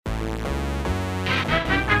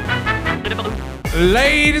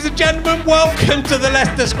Ladies and gentlemen, welcome to the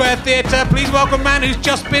Leicester Square Theatre. Please welcome a man who's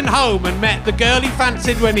just been home and met the girl he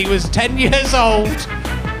fancied when he was 10 years old.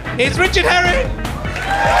 It's Richard Herring.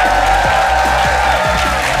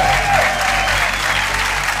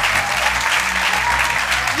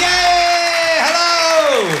 Yay!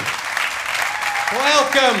 Hello!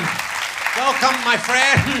 Welcome, my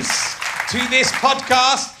friends, to this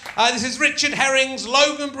podcast. This is Richard Herring's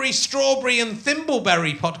Loganberry, Strawberry and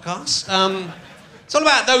Thimbleberry podcast. It's all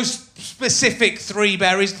about those specific three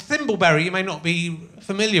berries. The thimbleberry you may not be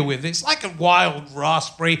familiar with. It's like a wild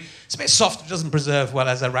raspberry. It's a bit soft. It doesn't preserve well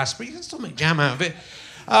as a raspberry. You can still make jam out of it.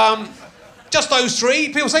 Just those three.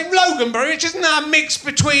 People say Loganberry, which isn't a mix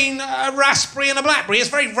between a raspberry and a blackberry. It's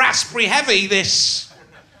very raspberry heavy, this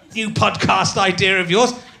new podcast idea of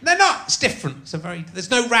yours. They're not. It's different.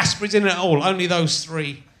 There's no raspberries in it at all. Only those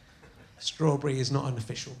three. Strawberry is not an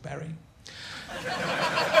official berry.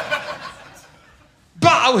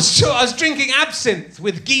 But I was drinking absinthe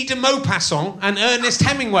with Guy de Maupassant and Ernest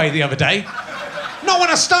Hemingway the other day. Not when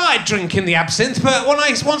I started drinking the absinthe, but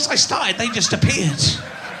once I started, they just appeared.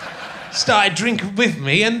 Started drinking with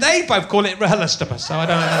me, and they both call it RHLSTP, so I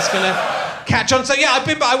don't know if that's going to catch on. So yeah,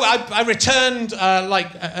 I returned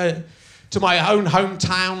to my own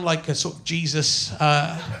hometown, like a sort of Jesus,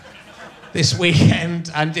 this weekend,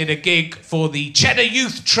 and did a gig for the Cheddar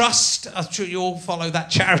Youth Trust. I'm sure you all follow that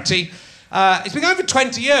charity. It's been going for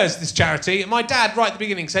 20 years, this charity. My dad, right at the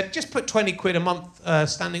beginning, said, just put 20 quid a month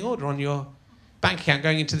standing order on your bank account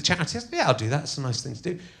going into the charity. I said, yeah, I'll do that. It's a nice thing to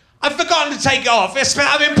do. I've forgotten to take it off.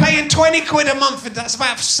 I've been paying 20 quid a month. That's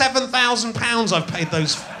about £7,000 I've paid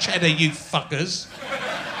those Cheddar Youth fuckers.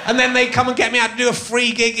 And then they come and get me out to do a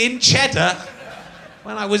free gig in Cheddar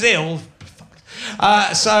when I was ill.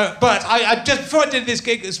 But I just before I did this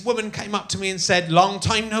gig, this woman came up to me and said, long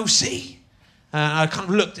time no see. I kind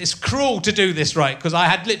of looked, it's cruel to do this, right? Because I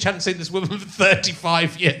hadn't seen this woman for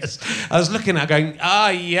 35 years. I was looking at her going,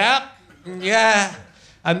 yeah.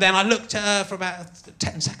 And then I looked at her for about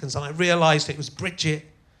 10 seconds and I realised it was Bridget,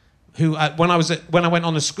 who, when I went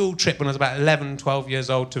on a school trip when I was about 11, 12 years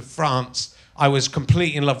old to France, I was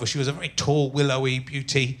completely in love with. She was a very tall, willowy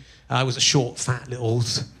beauty. I was a short, fat little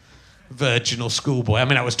virginal schoolboy. I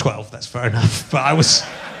mean, I was 12, that's fair enough. But I was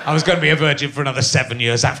going to be a virgin for another 7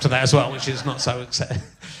 years after that as well, which is not so exciting.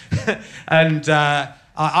 And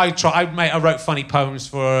I wrote funny poems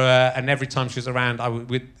for her, and every time she was around,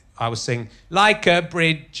 I was singing, like a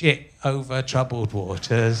Bridget over troubled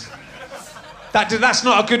waters. That's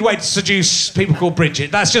not a good way to seduce people called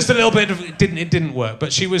Bridget. That's just a little bit of... It didn't work,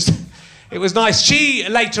 but it was nice. She,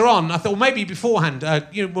 later on, I thought, well, maybe beforehand,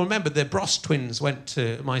 you remember the Bros twins went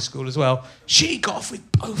to my school as well. She got off with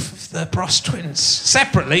both of the Bros twins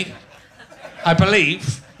separately, I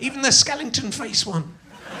believe. Even the skeleton face one.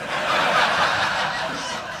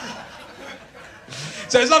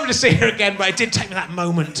 So it's lovely to see her again, but it did take me that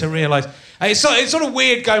moment to realise. It's sort of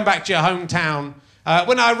weird going back to your hometown.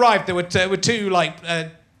 When I arrived, there were two,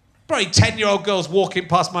 probably 10-year-old girls walking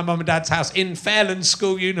past my mum and dad's house in Fairlands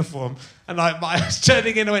school uniform. And I was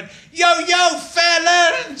turning in and went, yo,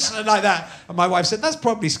 Fairlands! And like that. And my wife said, that's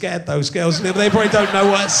probably scared those girls. They probably don't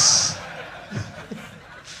know us.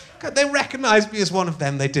 They recognised me as one of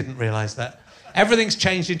them. They didn't realise that. Everything's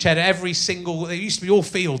changed in Cheddar. There used to be all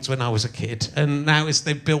fields when I was a kid. And now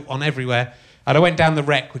they've built on everywhere. And I went down the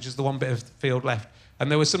Wreck, which is the one bit of the field left. And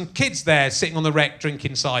there were some kids there sitting on the Wreck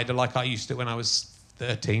drinking cider like I used to when I was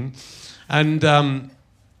 13, and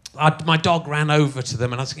my dog ran over to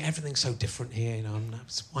them, and I was thinking, everything's so different here,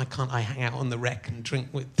 why can't I hang out on the Wreck and drink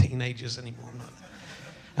with teenagers anymore?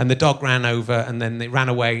 And the dog ran over, and then they ran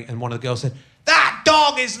away, and one of the girls said, that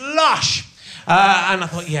dog is lush! And I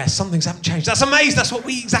thought, yeah, some things haven't changed. That's amazing, that's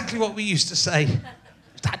exactly what we used to say.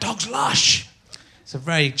 That dog's lush! It's a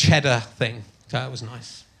very Cheddar thing, so it was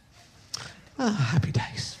nice. Happy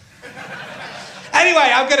days. Anyway,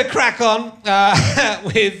 I'm going to crack on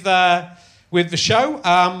with the show.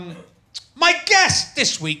 My guest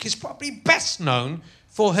this week is probably best known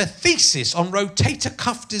for her thesis on rotator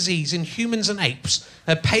cuff disease in humans and apes,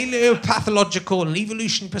 a paleopathological and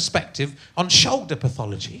evolution perspective on shoulder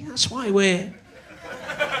pathology. That's why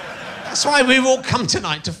we've all come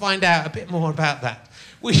tonight to find out a bit more about that.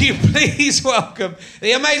 Will you please welcome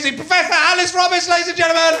the amazing Professor Alice Roberts, ladies and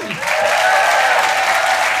gentlemen?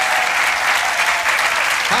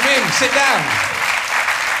 Come in, sit down.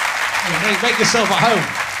 Make yourself at home.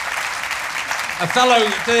 A fellow,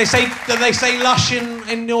 do they say lush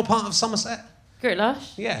in your part of Somerset? Girt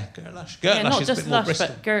lush? Yeah, girt lush. Yeah, not just lush,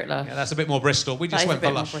 but girt lush. Yeah, that's a bit more Bristol. We just went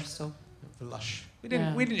for lush. More Bristol. For lush. We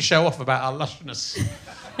didn't show off about our lushness.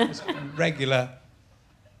 It was regular.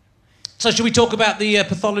 So should we talk about the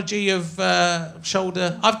pathology of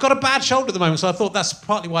shoulder? I've got a bad shoulder at the moment, so I thought that's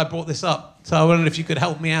partly why I brought this up. So I wondered if you could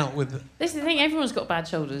help me out with it. This is the thing, everyone's got bad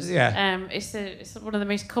shoulders. Yeah. It's one of the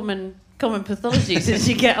most common pathologies as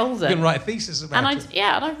you get older. You can write a thesis about it.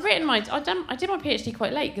 And I've written I did my PhD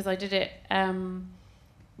quite late because I did it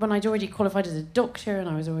when I'd already qualified as a doctor and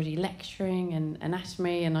I was already lecturing in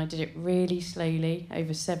anatomy, and I did it really slowly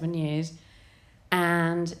over 7 years.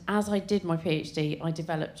 And as I did my PhD, I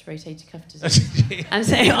developed rotator cuff disease. And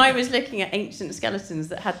so I was looking at ancient skeletons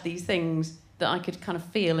that had these things that I could kind of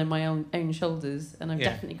feel in my own shoulders. And I've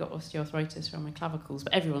definitely got osteoarthritis around my clavicles,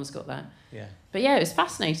 but everyone's got that. Yeah. But yeah, it was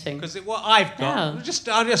fascinating. Because what I've got,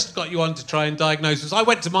 I just got you on to try and diagnose this. I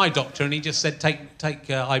went to my doctor and he just said, take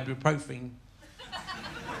ibuprofen.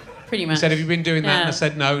 Pretty much. He said, have you been doing that? And I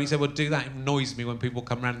said, no. He said, well, do that. It annoys me when people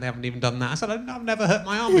come around and they haven't even done that. I said, I've never hurt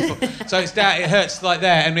my arm before. So it's down, it hurts like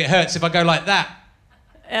there, and it hurts if I go like that.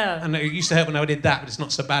 Yeah. And it used to hurt when I did that, but it's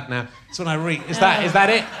not so bad now. It's when I read. Is that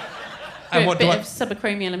it? And what bit of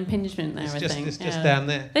subacromial impingement there, I think. It's just down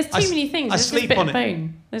there. There's too many things. There's this bit of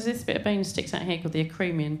bone. There's this bit of bone that sticks out here called the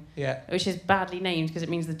acromion, which is badly named because it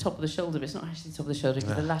means the top of the shoulder, but it's not actually the top of the shoulder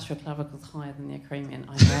because the lateral clavicle's higher than the acromion.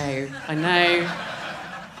 I know.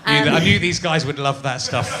 I knew these guys would love that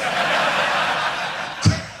stuff.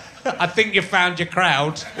 I think you found your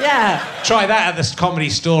crowd. Yeah. Try that at the comedy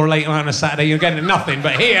store later on a Saturday. You're getting nothing,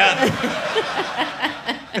 but here...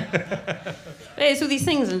 It's all these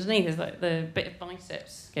things underneath. There's like the bit of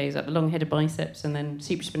biceps goes up, the long-headed biceps, and then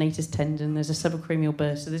supraspinatus tendon. There's a subacromial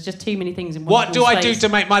burst. So there's just too many things in one. What do I do to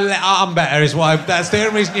make my arm better? That's the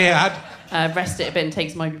only reason you had. Rest it a bit and take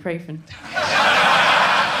some ibuprofen.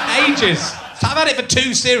 Ages. So I've had it for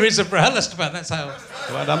 2 series of RHLSTP. That's how.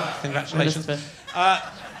 Well done. Congratulations.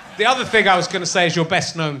 The other thing I was going to say is your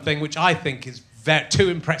best-known thing, which I think is too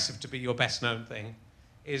impressive to be your best-known thing,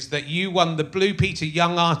 is that you won the Blue Peter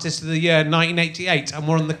Young Artist of the Year 1988 and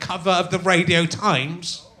were on the cover of the Radio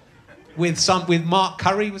Times with Mark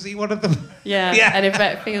Curry. Was he one of them? Yeah. And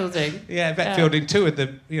Yvette Fielding. Yeah, Yvette Fielding, two of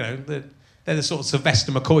the, they're the sort of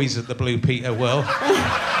Sylvester McCoys of the Blue Peter world.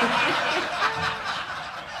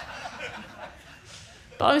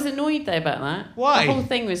 But I was annoyed though about that. Why? The whole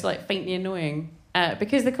thing was like faintly annoying.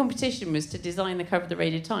 Because the competition was to design the cover of the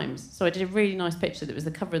Radio Times. So I did a really nice picture that was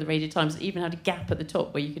the cover of the Radio Times that even had a gap at the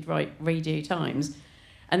top where you could write Radio Times.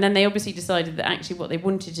 And then they obviously decided that actually what they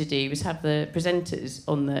wanted to do was have the presenters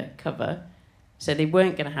on the cover. So they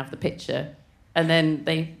weren't going to have the picture. And then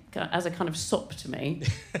they, as a kind of sop to me,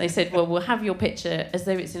 they said, well, we'll have your picture as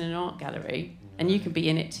though it's in an art gallery and you can be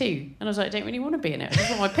in it too. And I was like, I don't really want to be in it. I just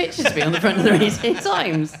want my picture to be on the front of the Radio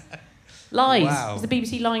Times. Lies. Wow. It's the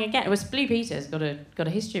BBC lying again. It was Blue Peter's got a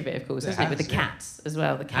history of it, of course, hasn't it? With the cats as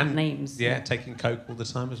well, the cat names. Yeah, taking coke all the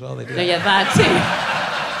time as well. They do. Yeah, that too.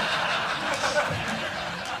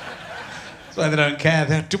 That's why they don't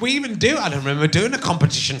care. Do we even do? I don't remember doing a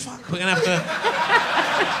competition. Fuck, we're gonna have to.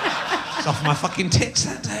 It's off my fucking tits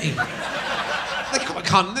that day. I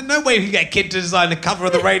can't. There's no way you get a kid to design the cover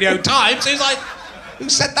of the Radio Times. Who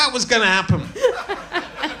said that was going to happen?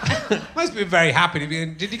 Must be very happy to be.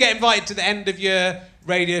 Did you get invited to the end of your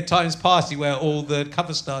Radio Times party where all the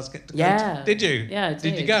cover stars get to go to? Did you? Yeah, I did.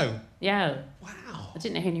 Did you go? Yeah. Wow. I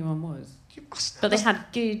didn't know who anyone was. You must. But they had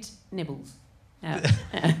good nibbles. Yeah.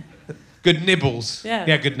 Good nibbles. Yeah.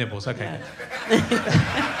 Yeah, good nibbles. Okay.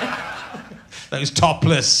 Yeah. Those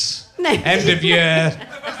topless end of year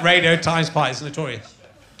Radio Times parties are notorious.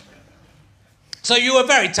 So you were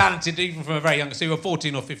very talented even from a very young. So you were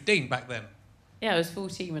 14 or 15 back then. Yeah, I was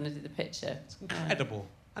 14 when I did the picture. It's incredible.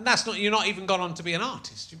 And that's not, you're not even gone on to be an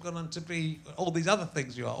artist. You've gone on to be all these other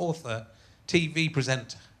things you are. Author, TV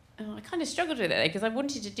presenter. Oh, I kind of struggled with it because I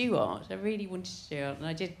wanted to do art. I really wanted to do art. And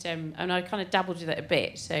I did, and I kind of dabbled with it a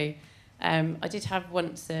bit. So I did have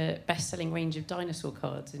once a best-selling range of dinosaur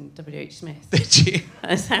cards in W.H. Smith. Did you?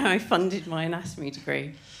 That's how I funded my anatomy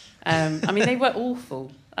degree. I mean, they were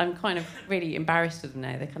awful. I'm kind of really embarrassed with them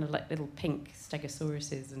now. They're kind of like little pink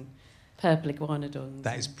stegosauruses and purple iguanodons.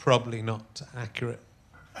 That is probably not accurate.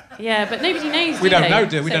 Yeah, but nobody knows. We don't know,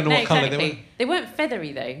 do we? We don't know what colour they were. They weren't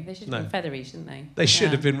feathery, though. They should have been feathery, shouldn't they? They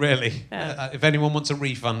should have been, really. Yeah. If anyone wants a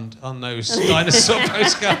refund on those dinosaur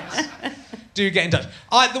postcards, do get in touch.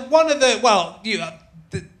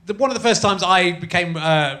 One of the first times I became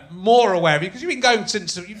more aware of you, because you've been going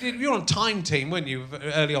since you were on Time Team, weren't you,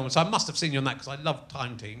 early on? So I must have seen you on that because I loved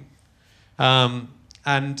Time Team.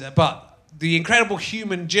 But The Incredible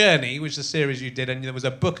Human Journey, which is a series you did, and there was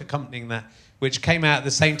a book accompanying that, which came out at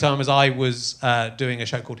the same time as I was doing a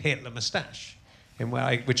show called Hitler Moustache,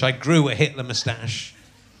 which I grew a Hitler moustache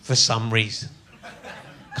for some reason.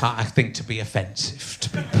 I think to be offensive to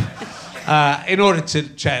people. in order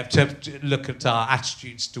to look at our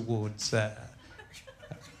attitudes towards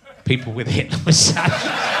people with Hitler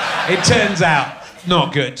moustache. It turns out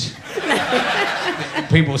not good.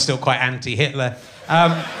 People are still quite anti-Hitler.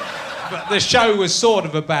 But the show was sort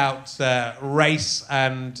of about race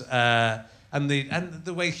and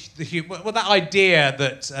the way that idea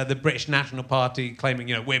that the British National Party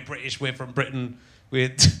claiming, we're British, we're from Britain,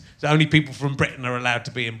 only people from Britain are allowed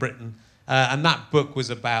to be in Britain, and that book was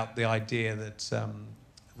about the idea that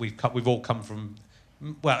we've all come from.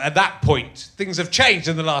 Well, at that point, things have changed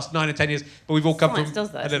in the last 9 or 10 years, but we've all come from does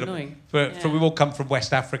that. a little bit. We've all come from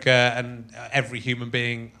West Africa, and every human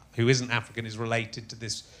being who isn't African is related to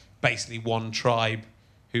this basically one tribe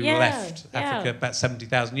who left Africa about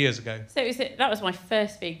 70,000 years ago. So that was my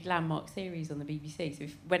first big landmark series on the BBC. So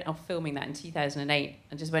we went off filming that in 2008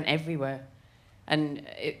 and just went everywhere. And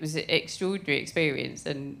it was an extraordinary experience,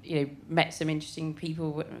 and met some interesting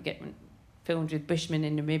people. Filmed with Bushmen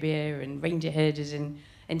in Namibia and reindeer herders in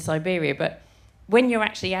Siberia. But when you're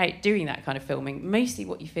actually out doing that kind of filming, mostly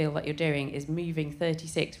what you feel like you're doing is moving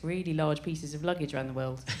 36 really large pieces of luggage around the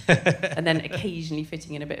world, and then occasionally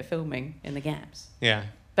fitting in a bit of filming in the gaps. Yeah.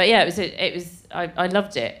 But yeah, I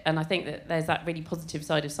loved it, and I think that there's that really positive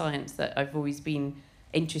side of science that I've always been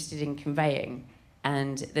interested in conveying,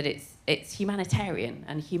 and that it's humanitarian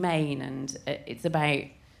and humane, and it's about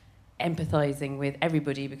empathising with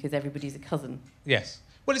everybody because everybody's a cousin. Yes.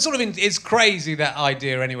 Well, it's crazy, that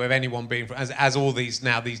idea anyway of anyone being as all these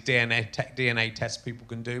DNA tests people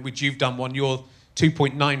can do, which you've done one. You're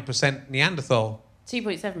 2.9% Neanderthal.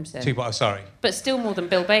 2.7%. Sorry. But still more than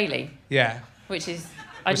Bill Bailey. Yeah. Which is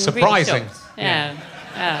surprising. Really yeah.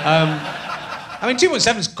 I mean,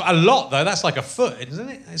 2.7 is a lot though. That's like a foot, isn't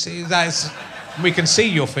it? We can see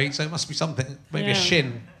your feet, so it must be something. Maybe a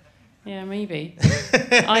shin. Yeah, maybe.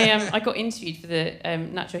 I got interviewed for the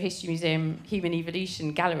Natural History Museum Human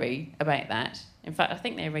Evolution Gallery about that. In fact, I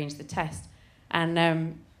think they arranged the test. And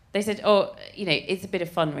they said, it's a bit of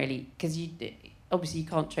fun, really, because obviously you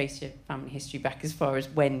can't trace your family history back as far as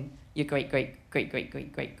when your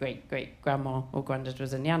great-great-great-great-great-great-great-grandma or granddad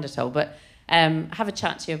was a Neanderthal. But have a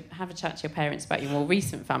chat to your parents about your more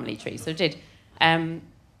recent family tree. So I did. And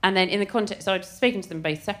then in the context, so I'd spoken to them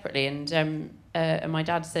both separately, and my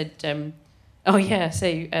dad said, so you're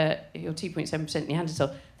 2.7%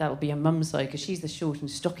 Neanderthal, that'll be your mum's side, because she's the short and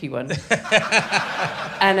stocky one.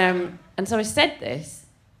 and so I said this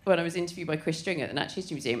when I was interviewed by Chris Stringer at the Natural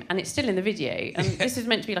History Museum, and it's still in the video. And this is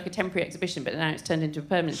meant to be like a temporary exhibition, but now it's turned into a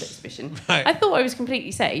permanent exhibition. Right. I thought I was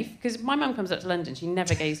completely safe, because my mum comes up to London, she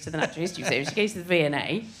never goes to the Natural History Museum, she goes to the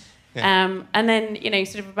V&A. Yeah. And then,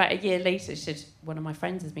 sort of about a year later, she said, one of my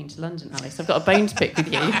friends has been to London, Alice. I've got a bone to pick with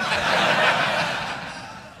you.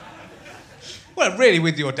 Well, really,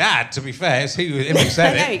 with your dad, to be fair, it's him who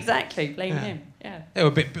said it. I know, exactly. Blame him. Yeah.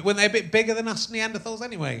 Weren't they a bit bigger than us Neanderthals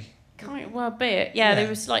anyway? Well, a bit. Yeah, they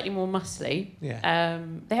were slightly more muscly. Yeah.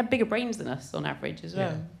 They had bigger brains than us on average as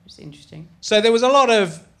well, which is interesting. So there was a lot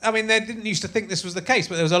of... I mean, they didn't used to think this was the case,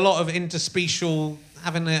 but there was a lot of interspecial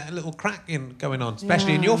having a little crack going on,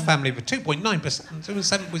 especially in your family, but 2.9%,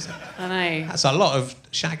 2.7%. I know. That's a lot of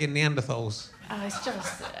shagging Neanderthals. Oh, it's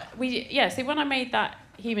just... so when I made that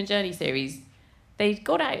Human Journey series, they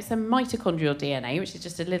got out some mitochondrial DNA, which is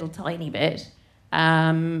just a little tiny bit,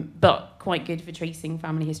 but quite good for tracing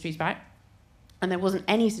family histories back. And there wasn't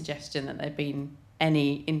any suggestion that there'd been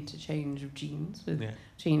any interchange of genes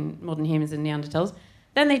between modern humans and Neanderthals.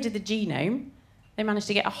 Then they did the genome. They managed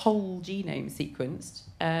to get a whole genome sequenced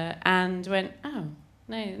and went, oh,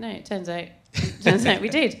 no, it turns out we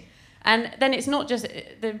did. And then it's not just...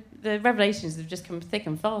 The revelations have just come thick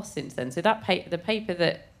and fast since then. So that the paper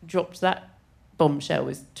that dropped that bombshell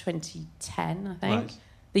was 2010, I think. Right.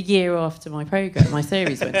 The year after my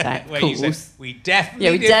series went out. Where you said, we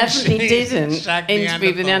definitely didn't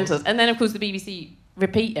interview the Neanderthals. And then, of course, the BBC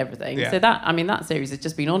repeat everything. Yeah. So that series has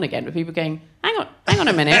just been on again with people going, hang on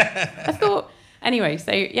a minute. I thought... Anyway,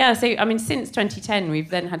 since 2010, we've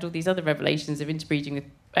then had all these other revelations of interbreeding with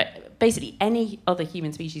basically any other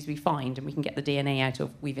human species we find and we can get the DNA out of,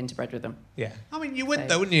 we've interbred with them. Yeah. I mean, you would,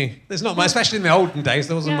 though, wouldn't you? There's not much, especially in the olden days,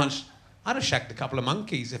 there wasn't much... I'd have shagged a couple of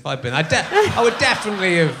monkeys if I'd been... I would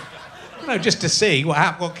definitely have... just to see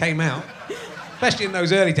what came out. Especially in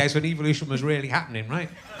those early days when evolution was really happening, right?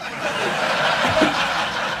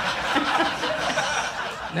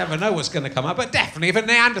 Never know what's going to come up, but definitely, if a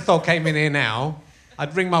Neanderthal came in here now,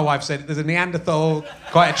 I'd ring my wife, say, there's a Neanderthal,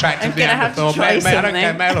 quite attractive Neanderthal, I don't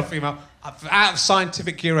care, male or female. Out of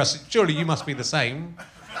scientific curiosity, surely you must be the same.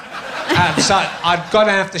 So I'm going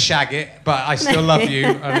to have to shag it, but I still love you,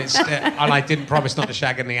 and I didn't promise not to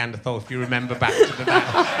shag a Neanderthal, if you remember back to the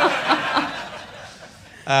battle.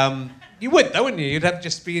 You would, though, wouldn't you? You'd have to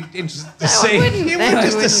just be interested to see. I wouldn't. You No, would I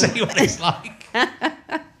just to wouldn't. see what it's like.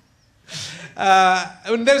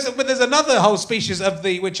 And there's another whole species of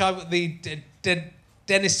the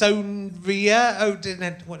Denisovia. Oh,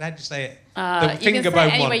 how do you say it? The You can say finger it bone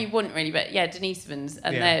any one. way you want, really, but yeah, Denisovans,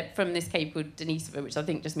 and Yeah. they're from this cave called Denisova, which I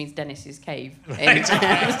think just means Dennis's cave in Right.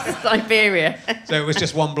 Siberia. So it was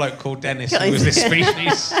just one bloke called Dennis who was this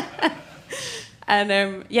species. And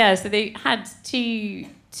so they had two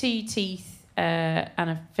teeth and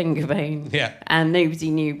a finger bone. Yeah. And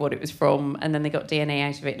nobody knew what it was from. And then they got DNA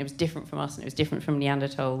out of it, and it was different from us, and it was different from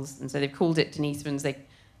Neanderthals. And so they've called it Denisovans. They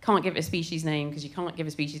can't give it a species name because you can't give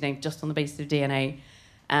a species name just on the basis of DNA.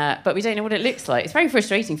 But we don't know what it looks like. It's very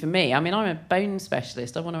frustrating for me. I mean, I'm a bone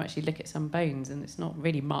specialist. I want to actually look at some bones, and it's not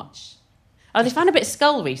really much. Oh, they found a bit of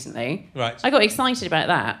skull recently. Right. I got excited about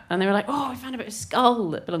that, and they were like, "Oh, I found a bit of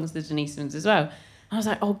skull that belongs to the Denisovans as well." And I was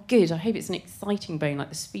like, "Oh, good. I hope it's an exciting bone, like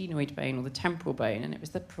the sphenoid bone or the temporal bone." And it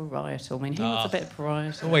was the parietal. I mean, who wants a bit of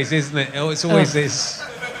parietal? Always, isn't it? Oh, it's always this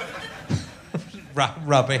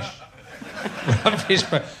rubbish. Rubbish.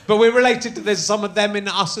 But we're related to. There's some of them in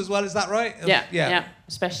us as well. Is that right? Yeah.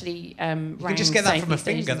 Especially You can just get that from a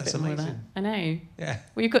finger. That's amazing. That. I know. Yeah.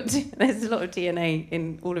 Well, you've got there's a lot of DNA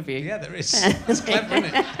in all of you. Yeah, there is. It's clever,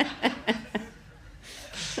 isn't it?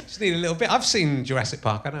 Just need a little bit. I've seen Jurassic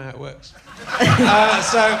Park. I know how it works.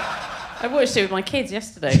 I watched it with my kids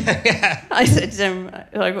yesterday. Yeah. I said,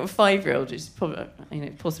 I've got a 5-year-old, which is probably,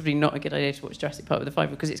 possibly not a good idea to watch Jurassic Park with a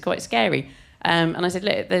 5-year-old because it's quite scary. And I said,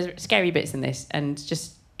 look, there's scary bits in this, and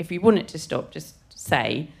just if you want it to stop, just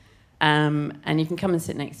say, and you can come and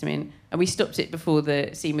sit next to me. And we stopped it before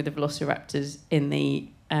the scene with the velociraptors in the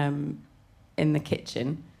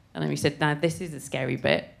kitchen, and then we said, now this is a scary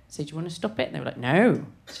bit. So do you want to stop it? And they were like, no,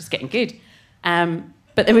 it's just getting good.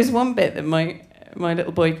 But there was one bit that my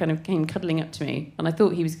little boy kind of came cuddling up to me, and I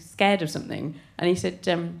thought he was scared of something, and he said,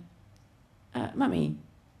 Mummy.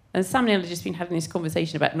 And Sam and I had just been having this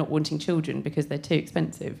conversation about not wanting children because they're too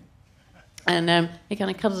expensive. And he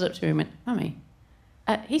kind of cuddled up to me and went, Mummy,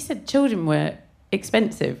 he said children were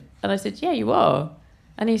expensive. And I said, yeah, you are.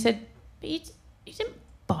 And he said, but you didn't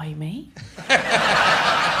buy me.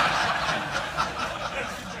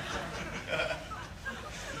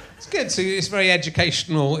 It's good. So it's very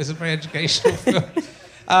educational. It's a very educational film.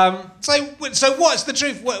 So what's the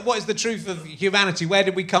truth? What is the truth of humanity? Where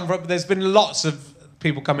did we come from? There's been lots of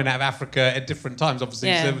people coming out of Africa at different times. Obviously,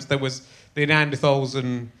 Yeah. there was the Neanderthals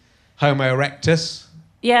and Homo erectus.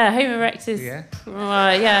 Yeah, Homo erectus. Yeah.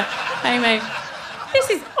 Homo. This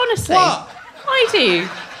is, honestly, What? I do.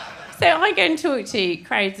 So I go and talk to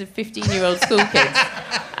crowds of 15-year-old school kids,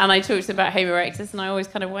 and I talk to them about Homo erectus, and I always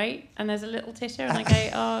kind of wait, and there's a little titter, and I go,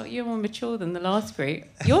 oh, you're more mature than the last group.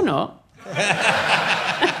 You're not.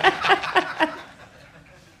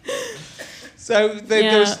 So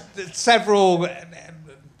there was several.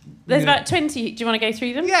 There's about 20. Do you want to go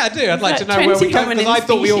through them? Yeah, I do. I'd like to know where we come, because I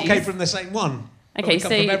thought we all came from the same one. Okay,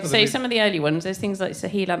 so some of the early ones, there's things like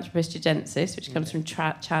Sahelanthropus gigansis, which comes from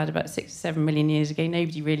Chad about 6 to 7 million years ago.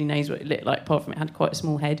 Nobody really knows what it looked like, apart from it had quite a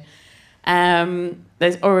small head.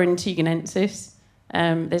 There's Orontuganensis.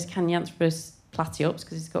 There's Canyanthropus platyops,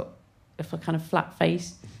 because it's got a kind of flat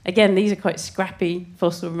face. Again, these are quite scrappy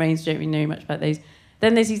fossil remains. Don't really know much about those.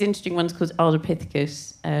 Then there's these interesting ones called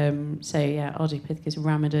Ardipithecus. Ardipithecus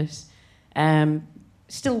ramidus.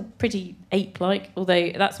 Still pretty ape-like,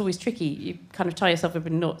 although that's always tricky. You kind of tie yourself up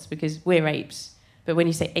in knots because we're apes. But when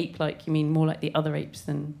you say ape-like, you mean more like the other apes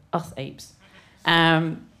than us apes.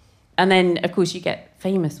 And then, of course, you get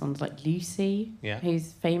famous ones like Lucy,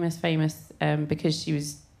 who's famous because she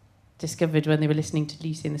was discovered when they were listening to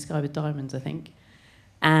Lucy in the Sky with Diamonds, I think.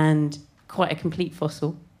 And quite a complete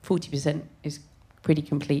fossil. 40% is pretty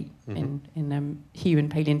complete in human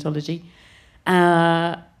paleontology.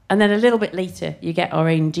 And then a little bit later, you get our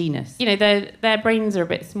own genus. You know, their brains are a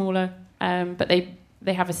bit smaller, but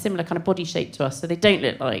they have a similar kind of body shape to us, so they don't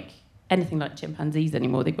look like anything like chimpanzees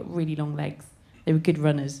anymore. They've got really long legs. They were good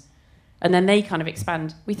runners. And then they kind of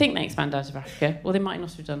expand. We think they expand out of Africa, or they might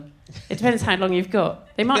not have done. It depends how long you've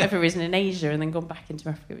got. They might have arisen in Asia and then gone back into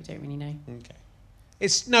Africa. We don't really know. Okay.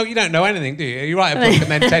 You don't know anything, do you? You write a book and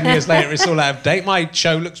then 10 years later it's all out of date. My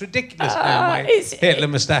show looks ridiculous now, my Hitler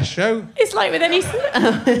moustache show. It's like with any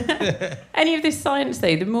of this science,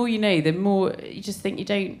 though, the more you know, the more you just think you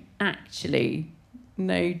don't actually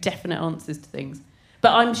know definite answers to things.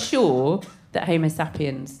 But I'm sure that Homo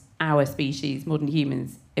sapiens, our species, modern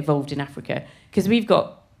humans, evolved in Africa, because we've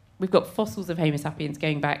got fossils of Homo sapiens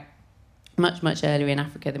going back much, much earlier in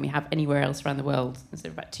Africa than we have anywhere else around the world. And so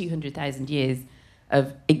about 200,000 years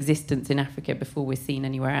of existence in Africa before we're seen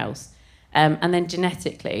anywhere else. And then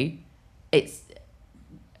genetically,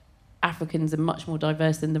 Africans are much more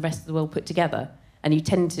diverse than the rest of the world put together. And you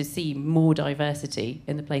tend to see more diversity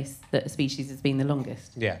in the place that a species has been the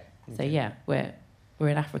longest. Yeah. Okay. So yeah, we're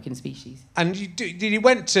an African species. And you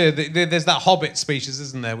went to there's that hobbit species,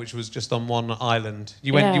 isn't there, which was just on one island.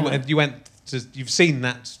 You've seen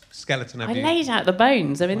that skeleton, have you? I laid out the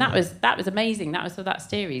bones. I mean, that was amazing. That was for that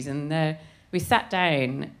series, and we sat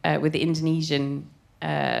down with the Indonesian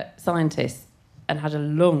scientists and had a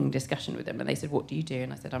long discussion with them. And they said, "What do you do?"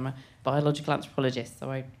 And I said, "I'm a biological anthropologist,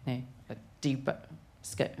 so I do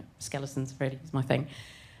skeletons. Really, is my thing."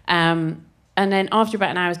 And then after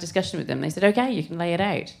about an hour's discussion with them, they said, "Okay, you can lay it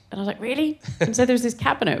out." And I was like, "Really?" And so there was this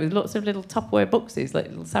cabinet with lots of little Tupperware boxes, like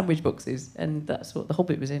little sandwich boxes, and that's what the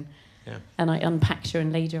Hobbit was in. Yeah. And I unpacked her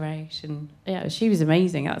and laid her out, and yeah, she was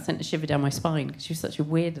amazing. That sent a shiver down my spine because she was such a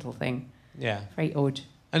weird little thing. Yeah. Very odd.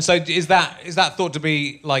 And so is that thought to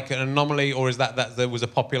be like an anomaly, or is that there was a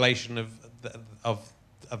population of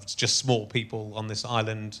just small people on this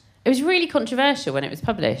island? It was really controversial when it was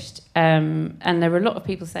published, and there were a lot of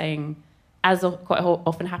people saying, as quite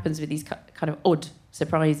often happens with these kind of odd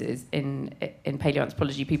surprises in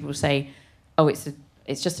paleoanthropology, people will say, "Oh,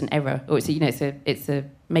 it's just an error," or it's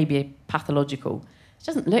maybe a pathological. It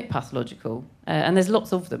doesn't look pathological, and there's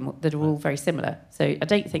lots of them that are all very similar. So I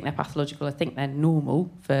don't think they're pathological. I think they're normal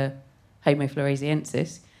for Homo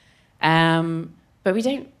floresiensis, but we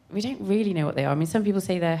don't really know what they are. I mean, some people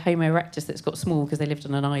say they're Homo erectus that's got small because they lived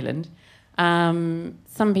on an island.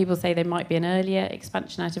 Some people say they might be an earlier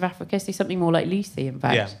expansion out of Africa, so something more like Lucy, in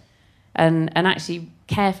fact. Yeah. And actually,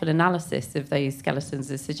 careful analysis of those skeletons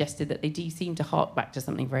has suggested that they do seem to hark back to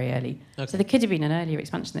something very early. Okay. So there could have been an earlier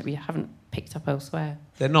expansion that we haven't picked up elsewhere.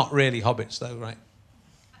 They're not really hobbits, though, right?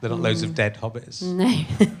 They're not loads of dead hobbits. No.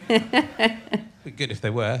 It'd be good if they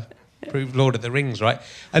were. Proved Lord of the Rings, right?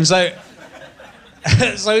 And so...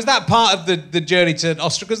 So is that part of the journey to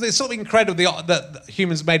Australia? Because it's sort of incredible that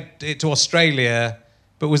humans made it to Australia,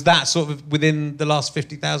 but was that sort of within the last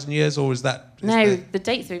 50,000 years, or was that... No, the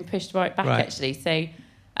dates have been pushed right back, actually. So,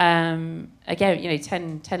 again,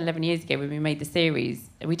 10, 11 years ago when we made the series,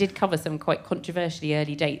 we did cover some quite controversially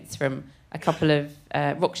early dates from a couple of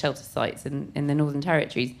rock shelter sites in the Northern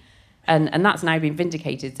Territories. And that's now been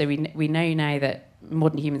vindicated. So we know now that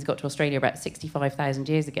modern humans got to Australia about 65,000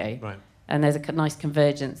 years ago. Right. And there's a nice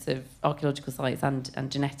convergence of archaeological sites and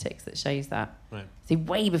genetics that shows that. Right. So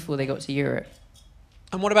way before they got to Europe.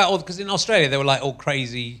 And what about all... Because in Australia, they were like all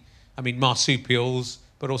crazy, marsupials,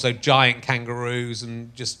 but also giant kangaroos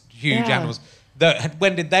and just huge animals.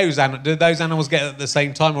 When did those animals get at the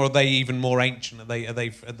same time, or are they even more ancient?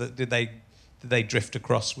 Did they drift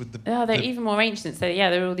across with the... Yeah, they're even more ancient. So,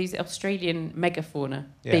 there are all these Australian megafauna,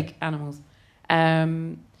 big animals.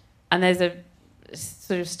 And there's a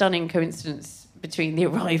sort of stunning coincidence between the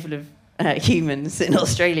arrival of humans in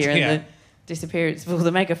Australia and the disappearance of all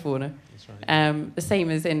the megafauna. That's right. The same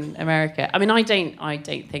as in America. I mean, I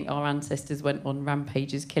don't think our ancestors went on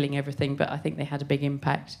rampages killing everything, but I think they had a big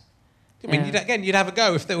impact. I mean, you'd have a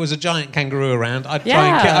go if there was a giant kangaroo around. I'd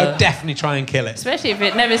definitely try and kill it. Especially if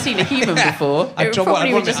it never seen a human before. It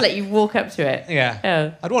probably would just let you walk up to it.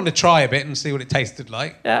 Yeah. I'd want to try a bit and see what it tasted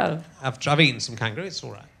like. Yeah. I've eaten some kangaroo. It's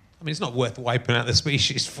all right. I mean, it's not worth wiping out the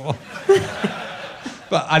species for.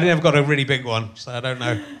 But I never got a really big one, so I don't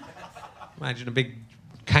know. Imagine a big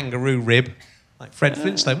kangaroo rib, like Fred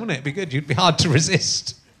Flintstone, wouldn't it? It'd be good. You'd be hard to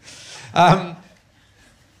resist. Has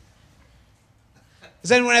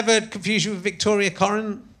anyone ever confused you with Victoria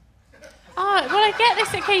Coren? Oh, well, I get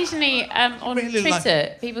this occasionally on really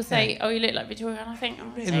Twitter. People say, "Oh, you look like Victoria," and I think,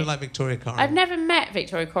 "Oh, You look like Victoria Coren." I've never met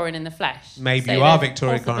Victoria Coren in the flesh. Maybe so you are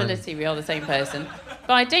Victoria Coren. Possibility we are the same person,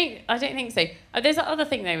 but I don't think so. There's that other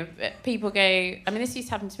thing though. People go. I mean, this used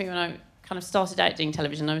to happen to me when I kind of started out doing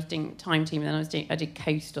television. I was doing Time Team, and then I did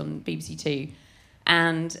Coast on BBC Two,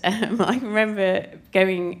 and I remember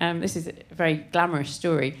going. This is a very glamorous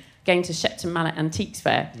story. Going to Shepton Mallet Antiques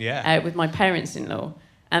Fair with my parents-in-law.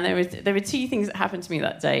 And there were two things that happened to me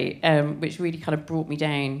that day, which really kind of brought me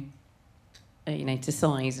down, to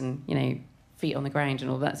size and, feet on the ground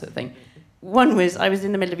and all that sort of thing. One was I was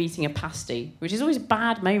in the middle of eating a pasty, which is always a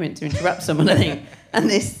bad moment to interrupt someone, I think. And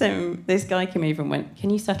this guy came over and went,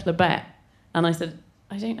 "Can you settle a bet?" And I said,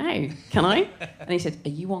 "I don't know. Can I?" And he said, "Are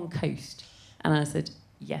you on Coast?" And I said,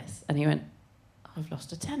 "Yes." And he went, "I've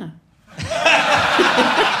lost a tenner."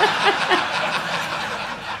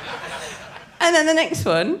 And then the next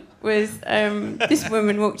one was this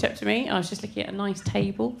woman walked up to me. I was just looking at a nice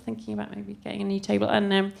table, thinking about maybe getting a new table.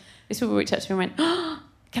 And this woman walked up to me and went, "Oh,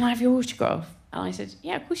 can I have your autograph?" And I said,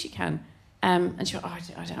 "Yeah, of course you can." And she went, "Oh,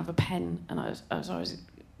 I don't have a pen." And I was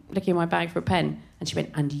looking in my bag for a pen, and she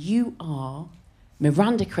went, "And you are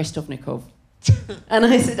Miranda Kristovnikov." And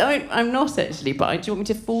I said, I'm not actually, but do you want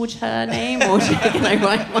me to forge her name, or can I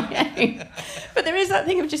write my own? But there is that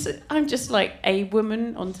thing of I'm just like a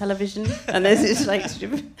woman on television, and there's this like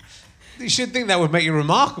sort of... You should think that would make you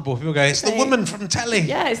remarkable. People go, it's the woman from telly.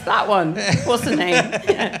 Yeah, it's that one. What's her name?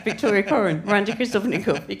 Yeah, Victoria Coren, Miranda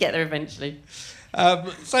Kristovnikov. You get there eventually.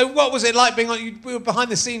 So what was it like being on... You were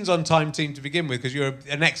behind the scenes on Time Team to begin with, because you're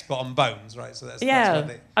an expert on bones, right? So that's what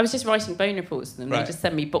I was just writing bone reports for them. Right. They just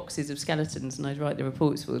sent me boxes of skeletons and I'd write the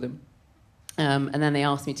reports for them. And then they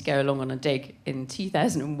asked me to go along on a dig in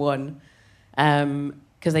 2001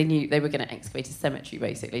 because they knew they were going to excavate a cemetery,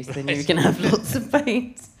 basically, so they knew we were going to have lots of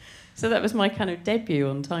bones. So that was my kind of debut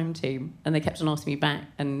on Time Team, and they kept on asking me back,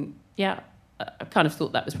 and I kind of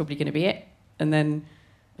thought that was probably going to be it. And then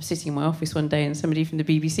I was sitting in my office one day and somebody from the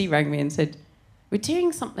BBC rang me and said, "We're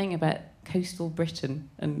doing something about coastal Britain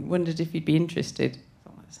and wondered if you'd be interested." I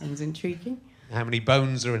thought, that sounds intriguing. How many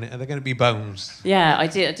bones are in it? Are there going to be bones? Yeah, I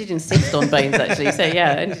did insist on bones, actually. So, I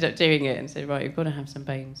ended up doing it and said, right, we've got to have some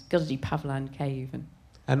bones. Got to do Pavland Cave.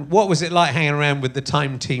 And what was it like hanging around with the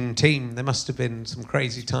Time Team team? There must have been some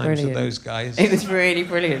crazy times with those guys. It was really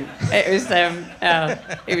brilliant. It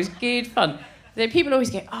was good fun. People always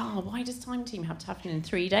go, why does Time Team have to happen in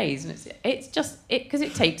 3 days? And it's just because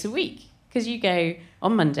it takes a week. Because you go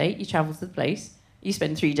on Monday, you travel to the place, you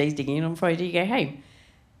spend 3 days digging, and on Friday you go home.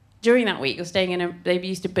 During that week, you're staying they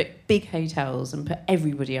used to book big hotels and put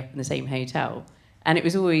everybody up in the same hotel. And it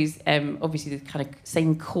was always, obviously, the kind of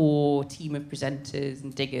same core team of presenters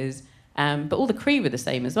and diggers, but all the crew were the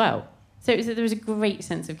same as well. So there was a great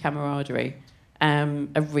sense of camaraderie,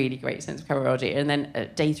 a really great sense of camaraderie. And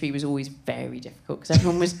then day 3 was always very difficult because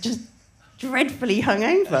everyone was just dreadfully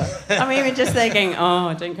hungover. I mean, we were just there going,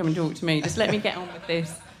 don't come and talk to me. Just let me get on with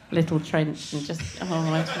this little trench and just,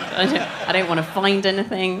 I don't want to find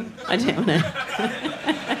anything. I don't want to...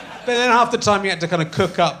 But then half the time you had to kind of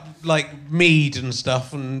cook up like mead and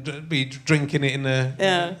stuff and be drinking it in a...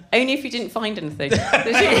 Yeah, only if you didn't find anything.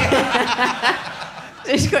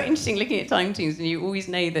 It's quite interesting looking at Time Teams, and you always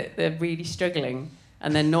know that they're really struggling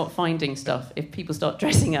and they're not finding stuff if people start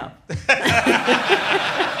dressing up.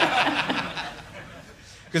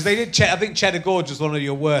 Because they did. I think Cheddar Gorge was one of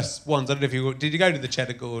your worst ones. I don't know if you did. You go to the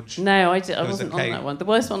Cheddar Gorge? No, I wasn't on that one. The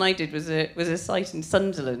worst one I did was a site in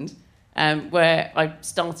Sunderland, where I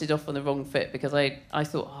started off on the wrong foot because I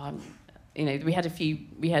thought, we had a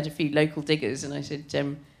few local diggers, and I said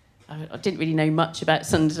I didn't really know much about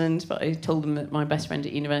Sunderland, but I told them that my best friend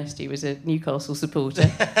at university was a Newcastle supporter,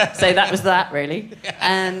 so that was that really.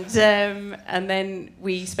 And then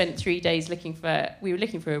we spent 3 days looking for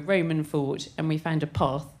a Roman fort, and we found a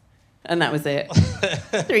path, and that was it.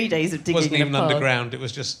 3 days of digging. Wasn't in even a path. underground. It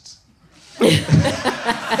was just.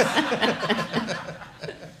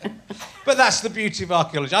 But that's the beauty of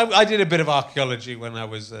archaeology. I did a bit of archaeology when I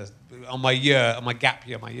was on my gap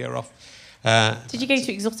year, my year off. Did you go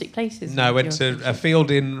to exotic places? No, I went to a field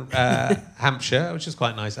in Hampshire, which was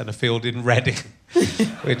quite nice, and a field in Reading,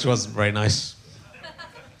 which wasn't very nice.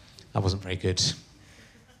 I wasn't very good.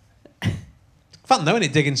 Fun though, isn't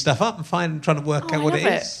it, digging stuff up and trying to work out what it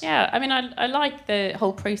is? Yeah, I mean, I like the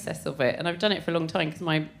whole process of it, and I've done it for a long time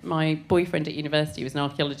because my boyfriend at university was an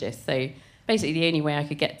archaeologist, so basically the only way I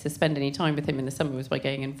could get to spend any time with him in the summer was by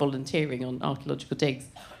going and volunteering on archaeological digs.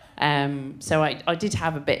 So I did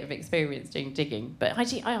have a bit of experience doing digging, but I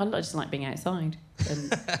just like being outside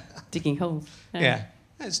and digging holes. Yeah,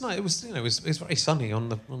 it's nice. It was very sunny on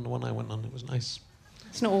the one I went on. It was nice.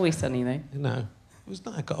 It's not always sunny though. No, it was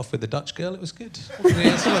nice. I got off with the Dutch girl. It was good.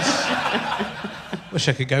 Wish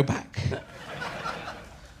I could go back.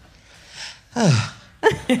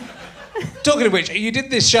 Talking of which, you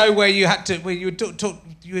did this show where you had to,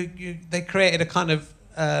 they created a kind of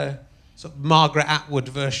sort of Margaret Atwood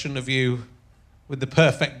version of you with the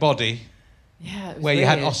perfect body. Yeah, it was where weird. You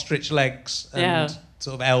had ostrich legs and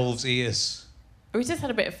sort of elves' ears. We just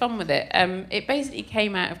had a bit of fun with it. It basically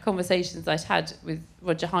came out of conversations I'd had with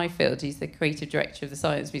Roger Highfield, who's the creative director of the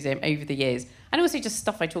Science Museum, over the years, and also just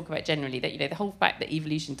stuff I talk about generally. That the whole fact that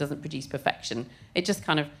evolution doesn't produce perfection, it just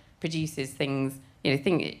kind of produces things.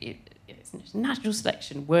 It's natural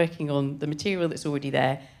selection working on the material that's already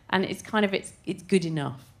there, and it's kind of it's good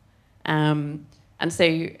enough. And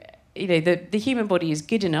so the human body is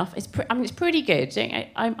good enough. It's pretty good.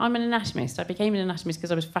 I'm an anatomist. I became an anatomist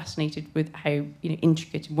because I was fascinated with how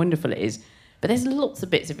intricate and wonderful it is. But there's lots of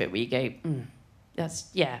bits of it where you go, I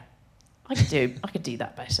could do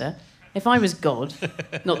that better. If I was God,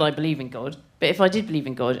 not that I believe in God, but if I did believe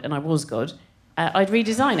in God and I was God, I'd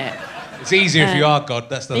redesign it. It's easier if you are God.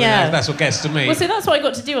 That's the thing. That's what gets to me. Well, so that's what I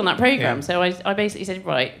got to do on that programme. Yeah. So I basically said,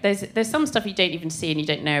 right, there's some stuff you don't even see and you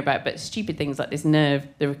don't know about, but stupid things like this nerve,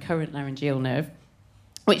 the recurrent laryngeal nerve,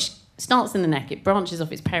 which starts in the neck. It branches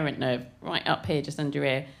off its parent nerve right up here, just under your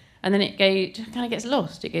ear. And then it kind of gets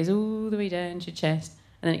lost. It goes all the way down to your chest.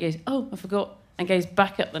 And then it goes, oh, I forgot, and goes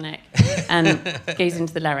back up the neck and goes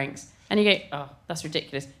into the larynx. And you go, oh, that's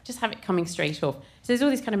ridiculous. Just have it coming straight off. So there's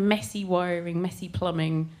all this kind of messy wiring, messy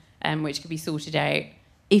plumbing, which could be sorted out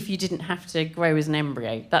if you didn't have to grow as an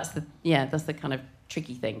embryo. That's the kind of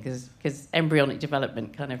tricky thing, because embryonic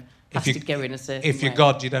development kind of has to go in a certain way. If you're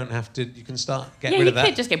God, you don't have to, you can get rid of that. Yeah, you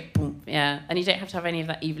could just go boom, and you don't have to have any of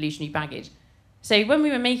that evolutionary baggage. So when we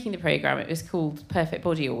were making the programme, it was called Perfect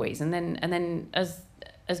Body always, and then as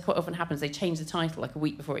quite often happens, they change the title like a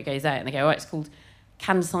week before it goes out, and they go, oh, it's called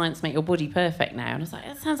Can Science Make Your Body Perfect Now? And I was like,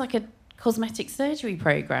 that sounds like a cosmetic surgery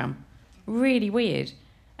programme. Really weird.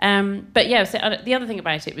 But yeah, so the other thing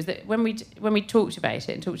about it was that when we talked about it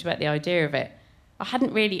and talked about the idea of it, I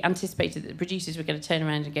hadn't really anticipated that the producers were going to turn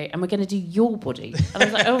around and go, and we're going to do your body. And I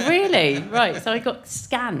was like, oh, really? Right. So I got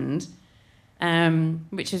scanned,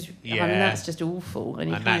 which is, I mean, that's just awful.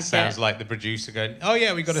 And that sounds like the producer going, oh,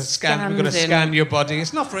 yeah, we've got to scan your body.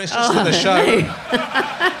 It's not for us, just for the show. No.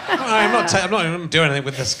 I'm not doing anything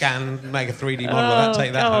with the scan, make a 3D model of that,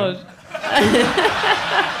 take that home.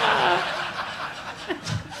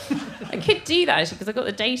 I could do that, actually, because I got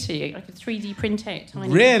the data. I could 3D print out tiny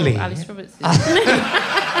really? Alice Robertson.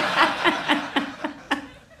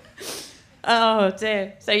 Oh,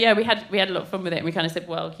 dear. So, yeah, we had a lot of fun with it, and we kind of said,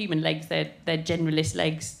 well, human legs, they're generalist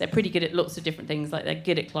legs. They're pretty good at lots of different things. Like, they're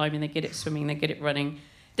good at climbing, they're good at swimming, they're good at running.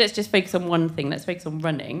 Let's just focus on one thing. Let's focus on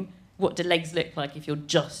running. What do legs look like if you're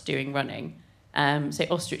just doing running? So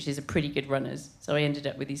ostriches are pretty good runners. So I ended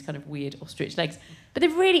up with these kind of weird ostrich legs. But the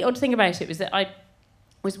really odd thing about it was that I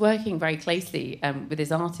was working very closely with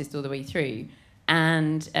this artist all the way through,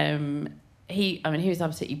 and he was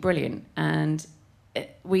absolutely brilliant. And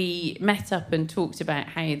we met up and talked about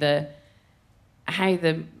how the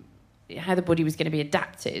body was going to be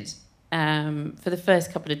adapted for the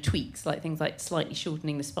first couple of tweaks, like things like slightly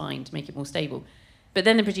shortening the spine to make it more stable. But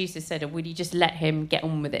then the producer said, oh, would you just let him get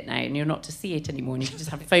on with it now, and you're not to see it anymore, and you can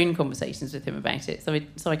just have phone conversations with him about it. So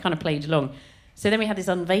I kind of played along. So then we had this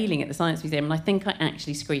unveiling at the Science Museum, and I think I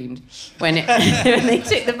actually screamed when they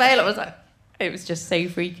took the veil off. I was like, it was just so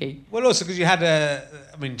freaky. Well, also because you had the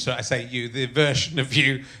version of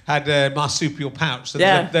you had a marsupial pouch. So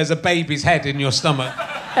there's a baby's head in your stomach.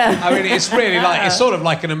 I mean, it's really it's sort of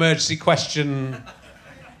like an emergency question.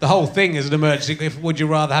 The whole thing is an emergency. Would you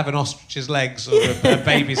rather have an ostrich's legs or a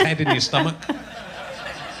baby's head in your stomach?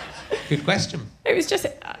 Good question. It was just...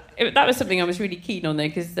 that was something I was really keen on, though,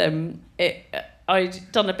 because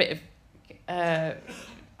I'd done a bit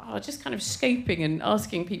of just kind of scoping and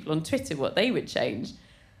asking people on Twitter what they would change.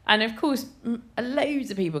 And, of course, loads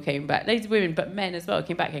of people came back, loads of women, but men as well,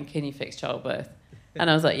 came back and, can you fix childbirth? And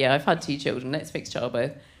I was like, yeah, I've had 2 children, let's fix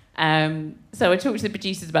childbirth. So I talked to the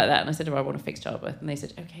producers about that, and I said, oh, I want to fix childbirth. And they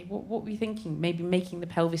said, okay, what were you thinking? Maybe making the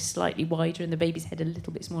pelvis slightly wider and the baby's head a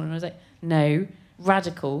little bit smaller? And I was like, no,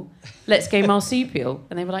 radical. Let's go marsupial.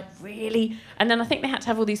 And they were like, really? And then I think they had to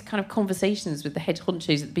have all these kind of conversations with the head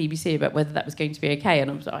honchos at the BBC about whether that was going to be okay.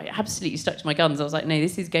 And I absolutely stuck to my guns. I was like, no,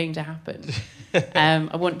 this is going to happen.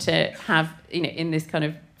 I want to have, in this kind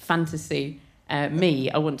of fantasy,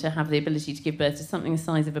 I want to have the ability to give birth to something the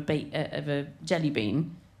size of a jelly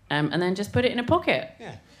bean. And then just put it in a pocket.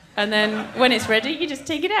 Yeah. And then when it's ready, you just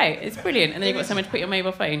take it out. It's brilliant. And then you've got somewhere to put your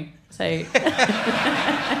mobile phone. So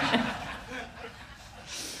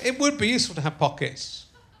it would be useful to have pockets,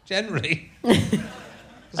 generally.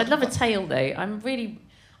 I'd love a tail, though.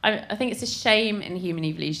 I think it's a shame in human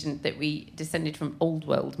evolution that we descended from old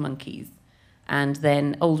world monkeys. And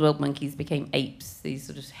then old world monkeys became apes, these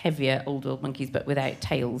sort of heavier old world monkeys, but without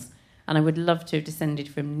tails. And I would love to have descended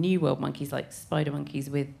from new world monkeys, like spider monkeys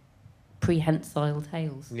with prehensile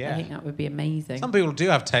tails. Yeah. I think that would be amazing. Some people do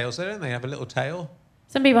have tails, don't they? Have a little tail.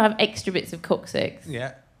 Some people have extra bits of coccyx.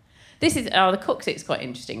 Yeah. The coccyx is quite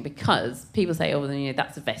interesting because people say, oh, well,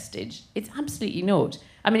 that's a vestige. It's absolutely not.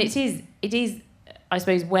 I mean, it is, I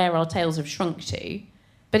suppose, where our tails have shrunk to,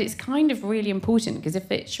 but it's kind of really important because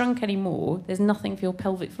if it shrunk any more, there's nothing for your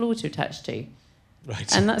pelvic floor to attach to.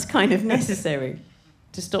 Right. And that's kind of necessary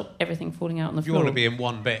to stop everything falling out on the floor. You want to be in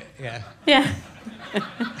one bit, yeah. Yeah.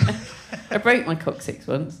 I broke my coccyx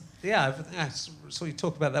once. Yeah, I saw you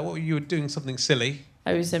talk about that. You were doing something silly.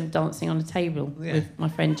 I was dancing on a table with my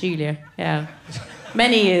friend Julia. Yeah,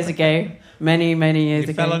 many years ago. Many years ago.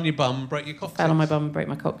 You fell on your bum, broke your coccyx. Fell on my bum and broke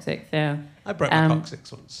my coccyx. Yeah. I broke my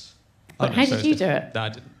coccyx once. How did you do it? No, I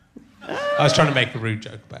didn't. I was trying to make a rude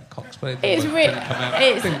joke about cocks, but it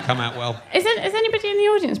didn't come out well. Has anybody in the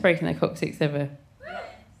audience broken their coccyx ever?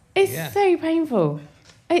 It's so painful.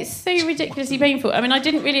 It's so ridiculously painful. I mean, I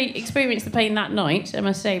didn't really experience the pain that night, I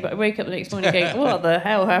must say, but I woke up the next morning going, what the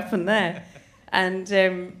hell happened there? And,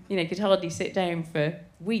 could hardly sit down for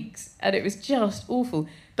weeks. And it was just awful.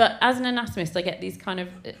 But as an anatomist, I get these kind of,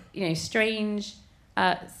 strange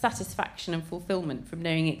satisfaction and fulfillment from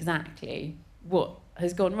knowing exactly what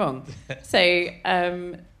has gone wrong. So,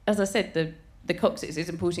 as I said, the coccyx is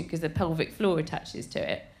important because the pelvic floor attaches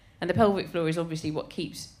to it. And the pelvic floor is obviously what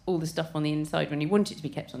keeps all the stuff on the inside when you want it to be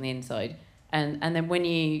kept on the inside. And then when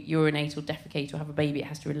you urinate or defecate or have a baby, it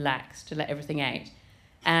has to relax to let everything out.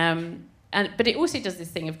 But it also does this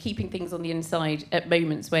thing of keeping things on the inside at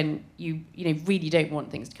moments when you really don't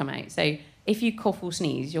want things to come out. So if you cough or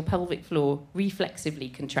sneeze, your pelvic floor reflexively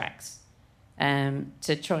contracts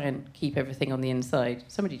to try and keep everything on the inside.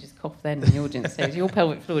 Somebody just coughed then in the audience. So your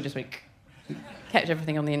pelvic floor just kept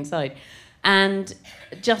everything on the inside. And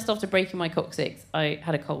just after breaking my coccyx, I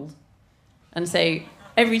had a cold. And so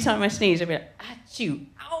every time I sneezed, I'd be like, achoo,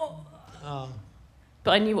 ow. Oh.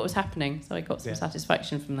 But I knew what was happening, so I got some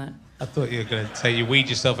satisfaction from that. I thought you were going to say you weed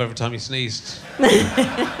yourself every time you sneezed.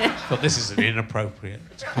 I thought this is an inappropriate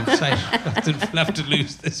conversation. I didn't have to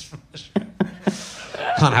lose this from the show.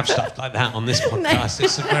 Can't have stuff like that on this podcast. No.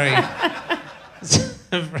 It's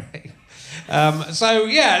a very...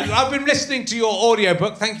 I've been listening to your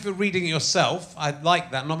audiobook. Thank you for reading it yourself. I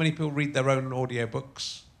like that. Not many people read their own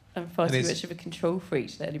audiobooks. I'm far too much of a control freak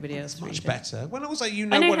to let anybody else read it. Much better. Well, also, I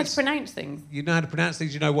know how to pronounce things. You know how to pronounce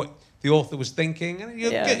things. You know what the author was thinking. And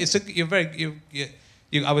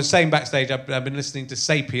I was saying backstage, I've been listening to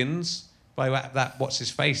 *Sapiens* by that what's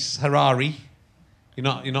his face Harari. You're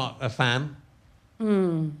not a fan.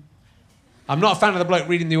 I'm not a fan of the bloke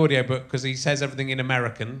reading the audiobook because he says everything in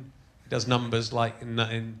American. Does numbers like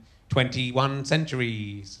in 21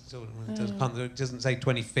 centuries. So it doesn't say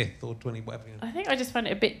 25th or 20 whatever. I think I just find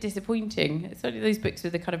it a bit disappointing. It's only those books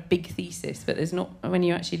with a kind of big thesis, but there's not, when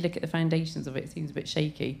you actually look at the foundations of it, it seems a bit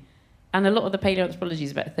shaky. And a lot of the paleoanthropology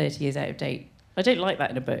is about 30 years out of date. I don't like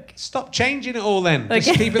that in a book. Stop changing it all then. Okay.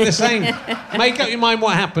 Just keep it the same. Make up your mind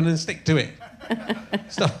what happened and stick to it.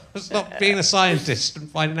 Stop being a scientist and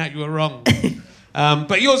finding out you were wrong.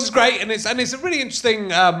 But yours is great, and it's a really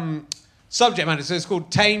interesting subject matter. So it's called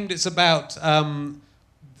Tamed. It's about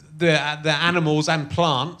the animals and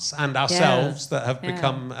plants and ourselves that have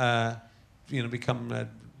become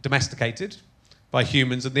domesticated by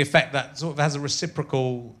humans, and the effect that sort of has a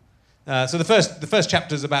reciprocal. So the first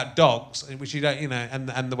chapter is about dogs, which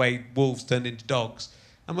and the way wolves turned into dogs.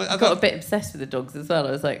 I got a bit obsessed with the dogs as well.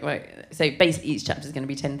 I was like, right, so basically each chapter is going to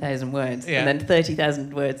be 10,000 words, and then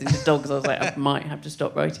 30,000 words into dogs. I was like, I might have to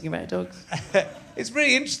stop writing about dogs. It's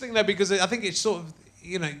really interesting though, because I think it's sort of,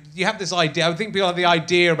 you have this idea. I think people have the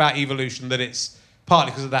idea about evolution that it's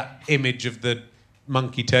partly because of that image of the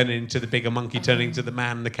monkey turning into the bigger monkey, turning into the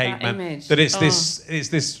man, the caveman. That it's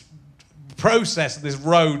this process, this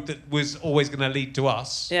road that was always going to lead to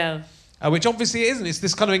us. Yeah. Which obviously it isn't. It's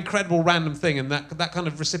this kind of incredible random thing, and that kind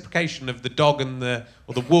of reciprocation of the dog and the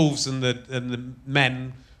wolves and the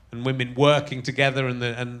men and women working together, and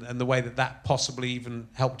the way that possibly even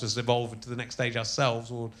helped us evolve into the next stage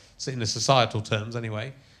ourselves, or in the societal terms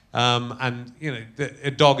anyway.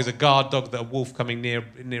 A dog is a guard dog. That a wolf coming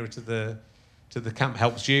nearer to the camp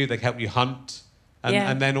helps you. They help you hunt,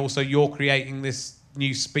 and then also you're creating this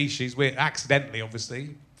new species. We're accidentally,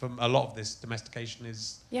 obviously. From a lot of this domestication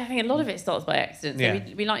is... Yeah, I think a lot of it starts by accident.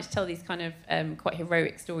 So we like to tell these kind of quite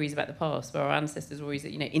heroic stories about the past, where our ancestors were always,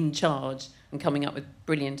 in charge and coming up with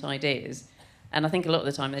brilliant ideas. And I think a lot of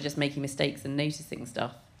the time they're just making mistakes and noticing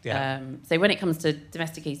stuff. Yeah. So when it comes to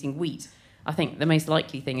domesticating wheat, I think the most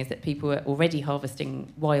likely thing is that people are already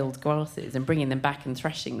harvesting wild grasses and bringing them back and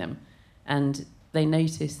threshing them. And they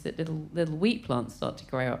notice that little wheat plants start to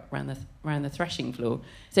grow up around the threshing floor.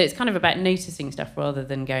 So it's kind of about noticing stuff rather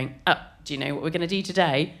than going, do you know what we're going to do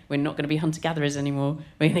today? We're not going to be hunter-gatherers anymore.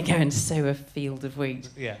 We're going to go and sow a field of wheat.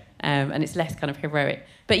 Yeah. And it's less kind of heroic.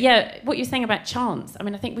 But yeah, what you're saying about chance, I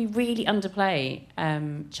mean, I think we really underplay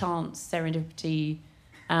chance, serendipity,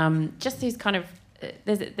 just these kind of...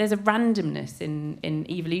 There's a randomness in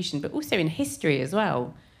evolution, but also in history as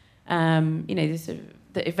well. There's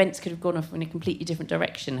that events could have gone off in a completely different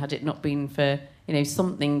direction had it not been for,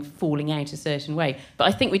 something falling out a certain way. But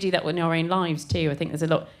I think we do that in our own lives too. I think there's a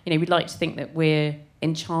lot, we'd like to think that we're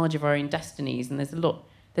in charge of our own destinies, and there's a lot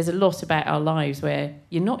there's a lot about our lives where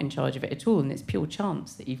you're not in charge of it at all, and it's pure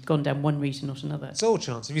chance that you've gone down one route and not another. It's all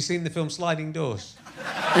chance. Have you seen the film Sliding Doors?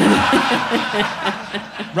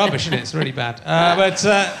 Rubbish, isn't it? It's really bad. But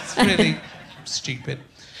it's really stupid.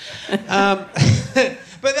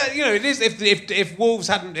 But that, it is. If wolves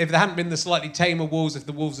hadn't, if there hadn't been the slightly tamer wolves, if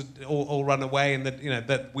the wolves had all run away, and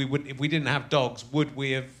that we would, if we didn't have dogs, would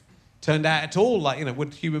we have turned out at all? Like,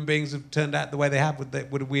 would human beings have turned out the way they have?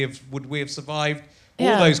 Would we have survived?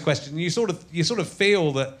 All those questions. You sort of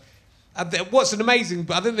feel that. I think the amazing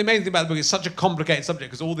thing about the book is such a complicated subject,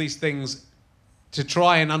 because all these things, to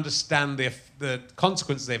try and understand the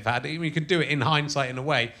consequences they've had. You can do it in hindsight in a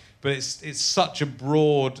way, but it's such a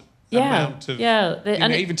broad amount of...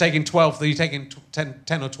 even taking 12... You're taking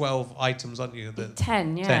 10 or 12 items, aren't you?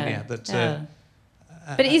 10, yeah. 10, yeah.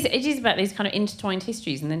 But it is about these kind of intertwined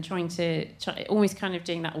histories, and then trying almost kind of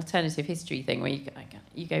doing that alternative history thing where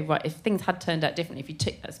you go, right, if things had turned out differently, if you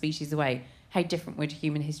took that species away, how different would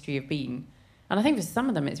human history have been? And I think for some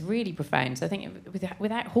of them it's really profound. So I think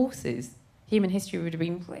without horses, human history would have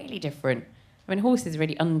been really different. I mean, horses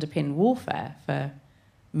really underpin warfare for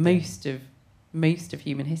most of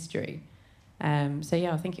human history. So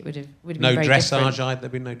yeah, I think it would have been no very dressage. different.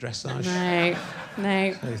 There'd be no dressage.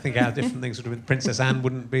 No. So you think how different things would have been. Princess Anne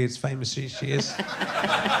wouldn't be as famous as she is.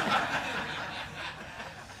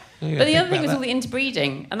 But the other thing was all the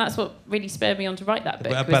interbreeding, and that's what really spurred me on to write that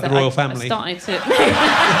book. About the royal family. I started to...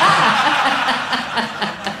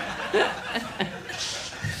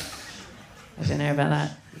 I don't know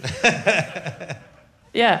about that.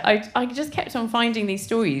 Yeah, I just kept on finding these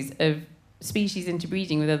stories of species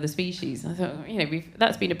interbreeding with other species. I thought,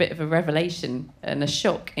 that's been a bit of a revelation and a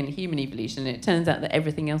shock in human evolution, and it turns out that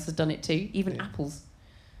everything else has done it too, even apples.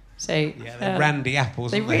 So they're randy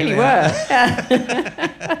apples. They really were.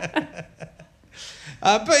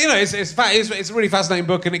 But it's a really fascinating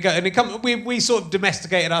book, and we sort of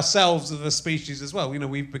domesticated ourselves as a species as well.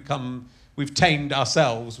 We've tamed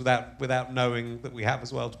ourselves without knowing that we have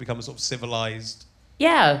as well, to become a sort of civilized.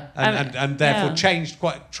 Yeah, and therefore changed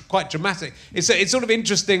quite dramatic. It's sort of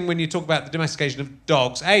interesting when you talk about the domestication of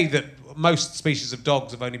dogs. That most species of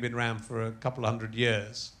dogs have only been around for a couple of hundred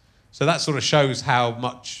years, so that sort of shows how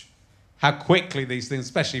quickly these things,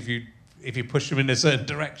 especially if you push them in a certain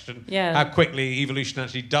direction, how quickly evolution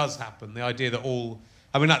actually does happen. The idea that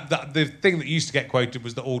the thing that used to get quoted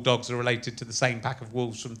was that all dogs are related to the same pack of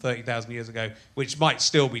wolves from 30,000 years ago, which might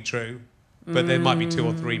still be true, but there might be 2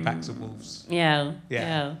 or 3 packs of wolves. Yeah.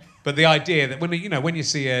 But the idea that when you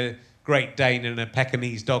see a Great Dane and a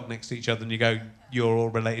Pekingese dog next to each other, and you go, you're all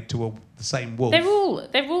related to the same wolf. They're all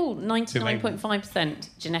 99.5%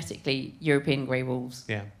 genetically European grey wolves.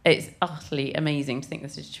 Yeah. It's utterly amazing to think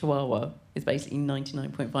that a Chihuahua is basically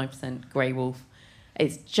 99.5% grey wolf.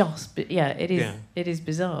 It's just, it is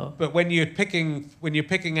bizarre. But when you're picking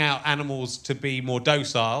out animals to be more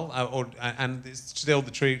docile, and it's still the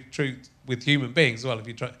truth with human beings as well, if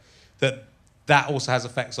you try, that also has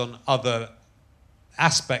effects on other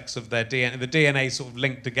aspects of their DNA. The DNA is sort of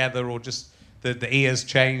linked together, or just the ears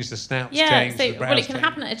change, the snouts change, the brows it can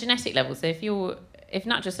happen at a genetic level. So if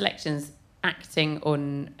natural selection's acting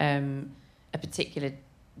on a particular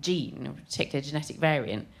gene or a particular genetic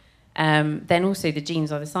variant, then also the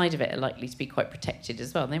genes either side of it are likely to be quite protected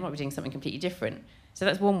as well. They might be doing something completely different. So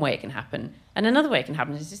that's one way it can happen. And another way it can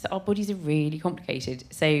happen is just that our bodies are really complicated.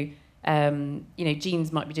 So,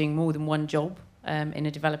 genes might be doing more than one job in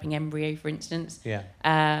a developing embryo, for instance. Yeah.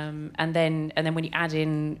 And then when you add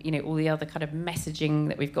in, all the other kind of messaging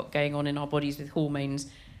that we've got going on in our bodies with hormones,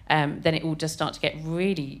 then it all just starts to get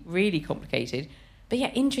really, really complicated. But yeah,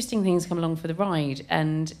 interesting things come along for the ride.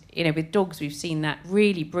 And, with dogs, we've seen that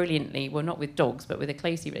really brilliantly. Well, not with dogs, but with a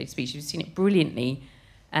closely related species. We've seen it brilliantly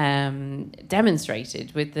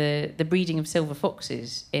demonstrated with the breeding of silver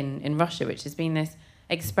foxes in Russia, which has been this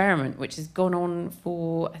experiment which has gone on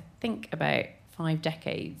for, I think, about 5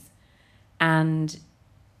 decades. And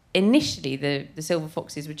initially, the silver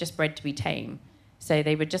foxes were just bred to be tame. So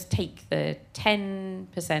they would just take the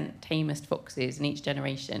 10% tamest foxes in each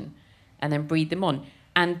generation and then breed them on.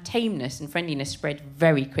 And tameness and friendliness spread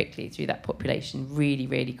very quickly through that population, really,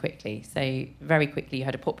 really quickly. So very quickly you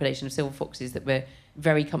had a population of silver foxes that were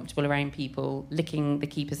very comfortable around people, licking the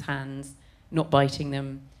keeper's hands, not biting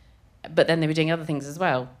them. But then they were doing other things as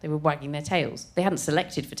well. They were wagging their tails. They hadn't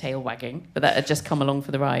selected for tail wagging, but that had just come along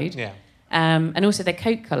for the ride. Yeah. And also their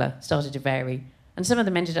coat colour started to vary. And some of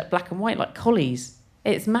them ended up black and white, like collies.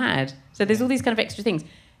 It's mad. So there's all these kind of extra things.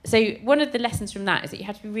 So one of the lessons from that is that you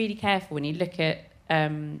have to be really careful when you look at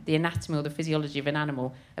the anatomy or the physiology of an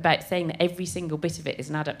animal about saying that every single bit of it is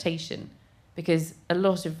an adaptation. because a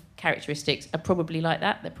lot of characteristics are probably like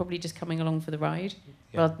that. They're probably just coming along for the ride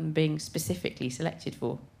rather than being specifically selected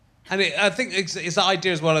for. And I think it's the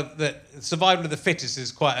idea as well of that survival of the fittest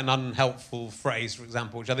is quite an unhelpful phrase, for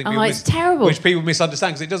example, which I think it's terrible. Which people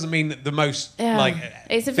misunderstand, because it doesn't mean that the most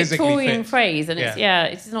it's a physically Victorian fit. phrase, and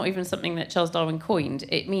it's not even something that Charles Darwin coined.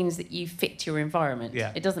 It means that you fit your environment.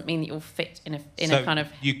 Yeah. It doesn't mean that you're fit in a kind of.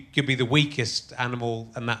 You could be the weakest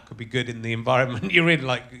animal, and that could be good in the environment you're in.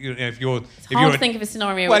 Like, you know, if you're to think of a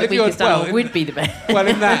scenario where the weakest animal would be the best. Well,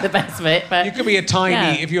 in that, the best fit. But you could be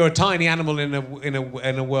if you're a tiny animal in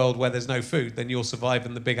a world where there's no food, then you'll survive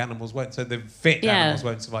and the big animals won't. So the fit animals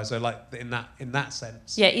won't survive. So like in that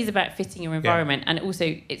sense. Yeah, it is about fitting your environment, and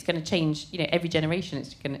also it's going to change. You know, every generation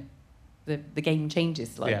it's going to the game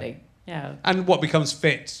changes slightly. Yeah. And what becomes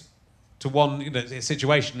fit to one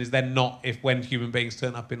situation is then not when human beings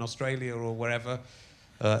turn up in Australia or wherever.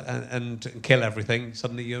 And kill everything,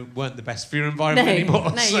 suddenly you weren't the best for your environment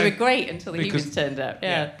anymore. No, you were great until the humans turned up.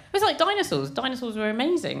 Yeah. It was like dinosaurs. Dinosaurs were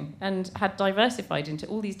amazing and had diversified into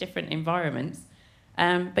all these different environments.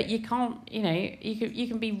 But you can't, you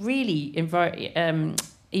can be really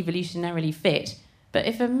evolutionarily fit, but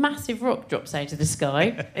if a massive rock drops out of the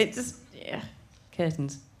sky, it just,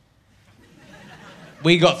 curtains.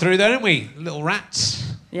 We got through there, didn't we? Little rats.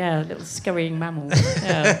 Yeah, little scurrying mammals.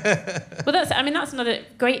 Yeah. Well, that's another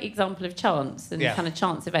great example of chance and kind of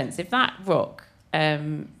chance events. If that rock,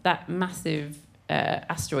 that massive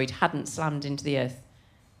asteroid hadn't slammed into the Earth,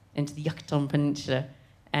 into the Yucatan Peninsula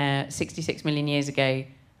 66 million years ago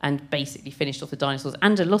and basically finished off the dinosaurs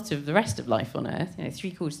and a lot of the rest of life on Earth,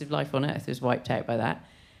 3/4 of life on Earth was wiped out by that,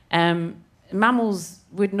 mammals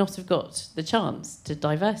would not have got the chance to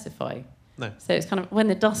diversify. No. So it's kind of, when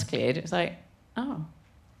the dust cleared, it was like,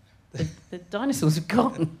 the dinosaurs are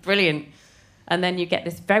gone. Brilliant. And then you get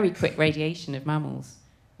this very quick radiation of mammals.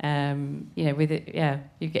 With it,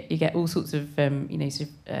 you get all sorts of,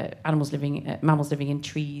 mammals living in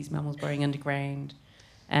trees, mammals burrowing underground,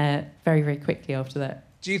 very, very quickly after that.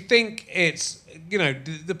 Do you think it's,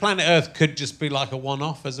 the planet Earth could just be like a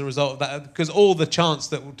one-off as a result of that? Because all the chance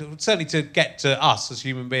that, certainly to get to us as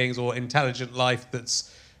human beings or intelligent life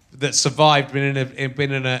that's survived, been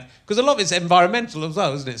in a because a lot of it's environmental as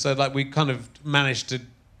well, isn't it? So like we kind of managed to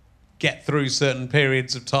get through certain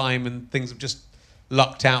periods of time, and things have just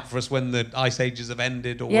lucked out for us when the ice ages have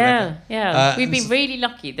ended or whatever. Yeah. We've been really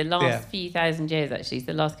lucky the last few thousand years, actually.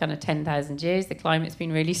 The last kind of 10,000 years, the climate's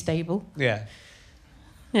been really stable. Yeah.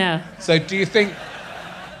 Yeah. So do you think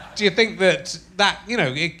that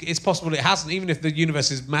it's possible it hasn't, even if the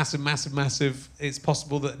universe is massive, it's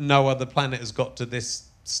possible that no other planet has got to this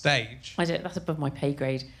stage? That's above my pay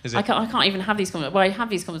grade. Is it? I can't even have these conversations. Well, I have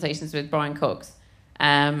these conversations with Brian Cox,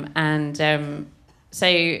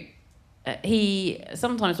 so he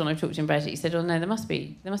sometimes when I talk to him about it, he said, "Oh no, there must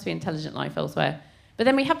be intelligent life elsewhere." But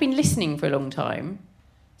then we have been listening for a long time,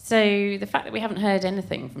 so the fact that we haven't heard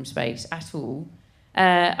anything from space at all,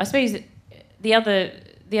 I suppose the other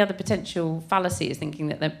potential fallacy is thinking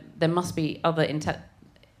that there must be other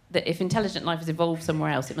that if intelligent life has evolved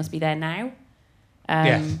somewhere else, it must be there now.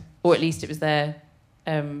 Or at least it was there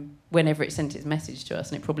whenever it sent its message to us,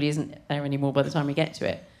 and it probably isn't there anymore by the time we get to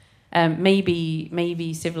it.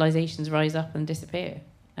 Maybe civilizations rise up and disappear.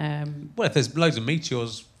 Well, if there's loads of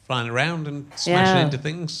meteors flying around and smashing into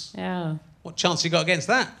things, what chance you got against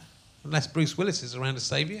that? Unless Bruce Willis is around to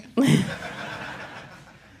save you.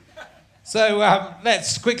 So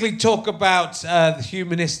let's quickly talk about the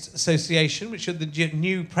Humanist Association, which are the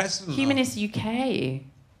new president. Humanists UK.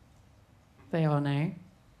 They are now.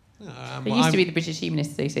 They used to be the British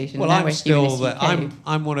Humanist Association. Well, now I'm still UK.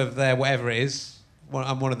 I'm one of their whatever it is.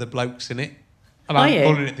 I'm one of the blokes in it. And Are I'm you?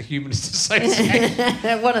 calling it the Humanist Association.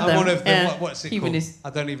 One of them. I'm one of the what's it Humanist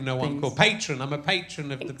called? I don't even know what I'm called. Patron. I'm a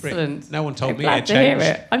patron of the Brit. Excellent. No one told me glad I to hear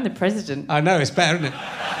changed. it. I'm the president. I know, it's better, isn't it?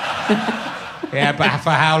 Yeah, but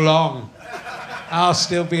for how long? I'll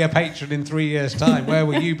still be a patron in 3 years' time. Where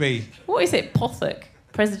will you be? What is it? Pothok,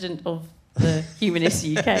 president of the Humanists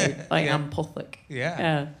UK. I'm Pothok.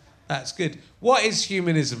 Yeah. That's good. What is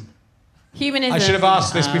humanism? Humanism. I should have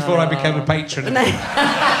asked this before I became a patron.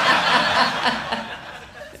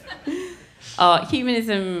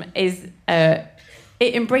 Humanism is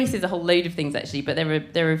it embraces a whole load of things actually, but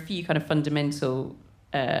there are a few kind of fundamental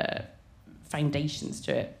foundations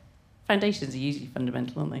to it. Foundations are usually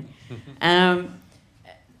fundamental, aren't they?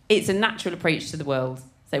 It's a natural approach to the world.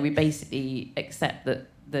 So we basically accept that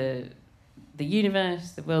the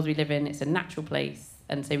universe, the world we live in, it's a natural place,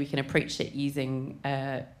 and so we can approach it using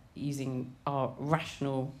our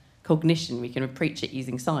rational cognition. We can approach it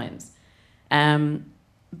using science.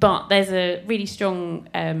 But there's a really strong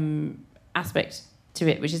aspect to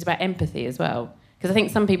it, which is about empathy as well. Because I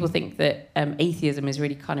think some people think that atheism is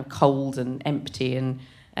really kind of cold and empty and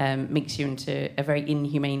makes you into a very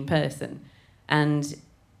inhumane person. And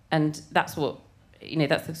that's what,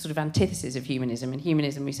 that's the sort of antithesis of humanism. In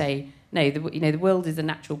humanism, we say, no, the world is a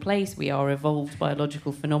natural place. We are evolved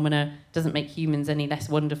biological phenomena. It doesn't make humans any less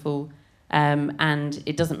wonderful. And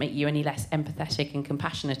it doesn't make you any less empathetic and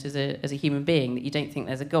compassionate as a human being, that you don't think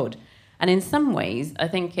there's a God. And in some ways, I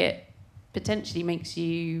think it potentially makes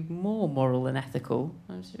you more moral and ethical.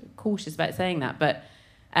 I'm sort of cautious about saying that, but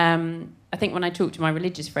I think when I talk to my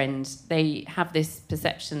religious friends, they have this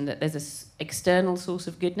perception that there's an external source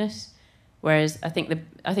of goodness, whereas I think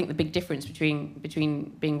the big difference between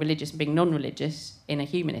being religious and being non-religious in a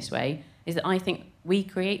humanist way is that I think we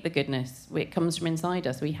create the goodness. It comes from inside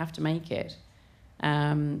us. We have to make it.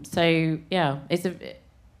 So yeah,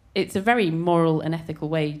 it's a very moral and ethical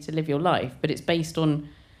way to live your life, but it's based on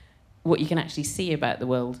what you can actually see about the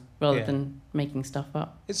world rather than making stuff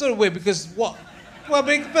up. It's sort of weird because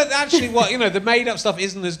but actually the made-up stuff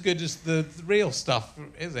isn't as good as the real stuff,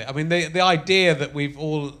 is it? I mean, the idea that we've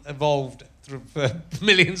all evolved for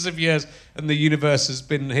millions of years and the universe has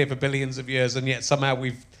been here for billions of years, and yet somehow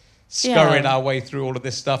we've scurried our way through all of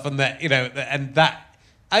this stuff, and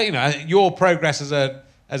your progress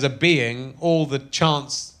as a being, all the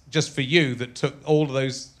chance just for you that took all of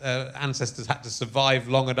those ancestors had to survive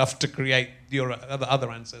long enough to create your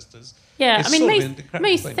other ancestors. Yeah, I mean,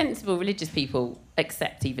 most sensible religious people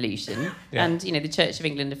accept evolution, and the Church of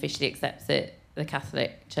England officially accepts it. The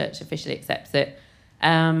Catholic Church officially accepts it.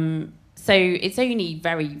 So it's only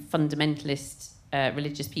very fundamentalist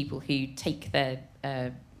religious people who take their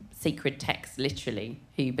sacred texts literally,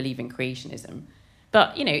 who believe in creationism.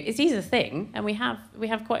 But it is a thing, and we have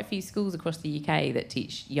quite a few schools across the UK that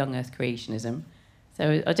teach young Earth creationism.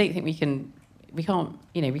 So I don't think we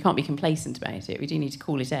can't be complacent about it. We do need to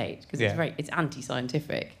call it out because it's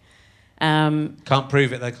anti-scientific. Can't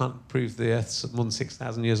prove it. They can't prove the Earth's more than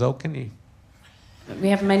 6,000 years old, can you? We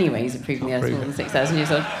have many ways of proving the Earth's more than 6,000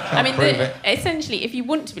 years old. I mean, essentially, if you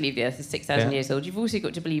want to believe the Earth is 6,000 years old, you've also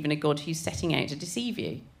got to believe in a God who's setting out to deceive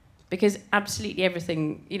you. Because absolutely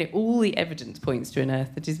everything, all the evidence points to an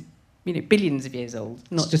Earth that is, billions of years old.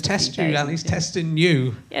 Not just to test you, and he's testing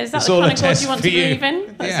you. Yeah, is that the kind of God you want to believe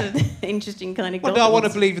in? That's an interesting kind of God. Well, no, I want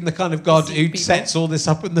to believe in the kind of God who sets all this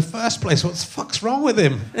up in the first place. What the fuck's wrong with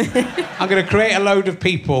him? I'm going to create a load of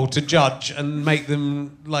people to judge and make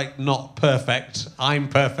them, not perfect. I'm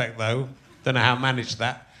perfect, though. Don't know how I managed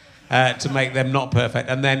that. To make them not perfect.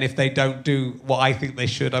 And then if they don't do what I think they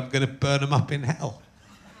should, I'm going to burn them up in hell.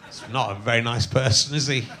 He's not a very nice person, is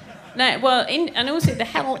he? No, well, and also the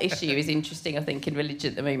hell issue is interesting, I think, in religion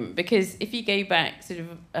at the moment, because if you go back sort of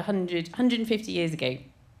 150 years ago,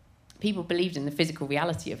 people believed in the physical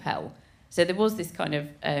reality of hell. So there was this kind of,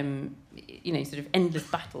 sort of endless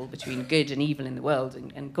battle between good and evil in the world,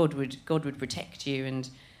 and God would protect you, and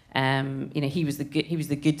he was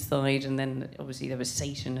the good side, and then obviously there was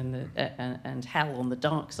Satan and hell on the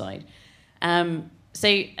dark side. So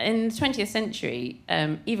in the 20th century,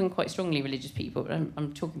 even quite strongly religious people,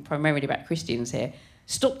 I'm talking primarily about Christians here,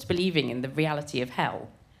 stopped believing in the reality of hell.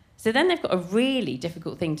 So then they've got a really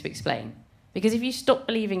difficult thing to explain. Because if you stop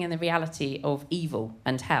believing in the reality of evil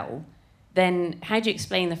and hell, then how do you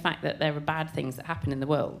explain the fact that there are bad things that happen in the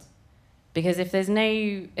world? Because if there's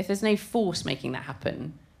no force making that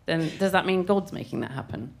happen, then does that mean God's making that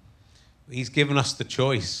happen? He's given us the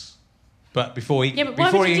choice. But before he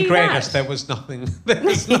created us, there was nothing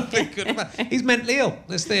good about it. He's mentally ill.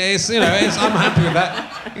 I'm happy with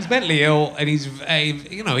that. He's mentally ill, and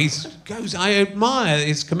I admire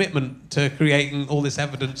his commitment to creating all this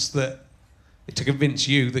evidence to convince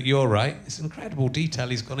you that you're right. It's incredible detail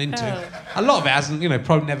he's gone into. A lot of it hasn't,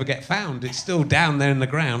 probably never get found. It's still down there in the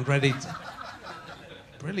ground, ready to...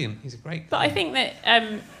 Brilliant. He's a great guy. But I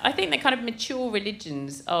think that kind of mature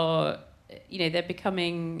religions are, they're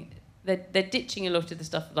becoming... They're ditching a lot of the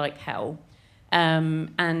stuff like hell,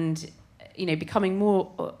 and becoming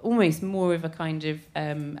almost more of a kind of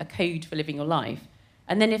a code for living your life.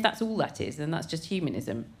 And then if that's all that is, then that's just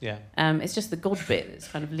humanism. Yeah. It's just the God bit that's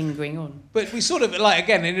kind of lingering on. But we sort of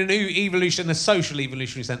again in a new evolution, a social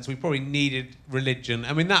evolutionary sense, we probably needed religion.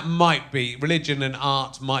 I mean, that might be religion and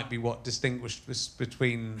art might be what distinguished us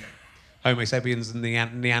between Homo sapiens and the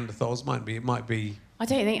Neanderthals. It might be. I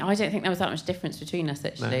don't think there was that much difference between us,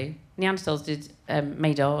 actually. No. Neanderthals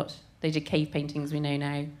made art. They did cave paintings, we know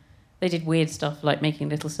now. They did weird stuff like making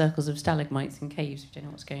little circles of stalagmites in caves. We don't know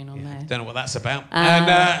what's going on there. Don't know what that's about.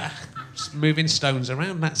 And just moving stones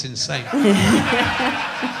around, that's insane.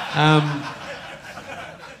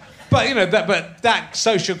 But you know, that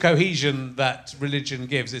social cohesion that religion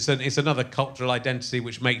gives, it's another cultural identity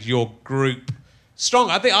which makes your group strong.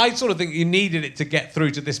 I sort of think you needed it to get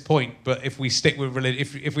through to this point. But if we stick with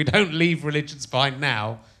religion, if we don't leave religions behind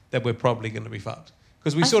now, then we're probably going to be fucked.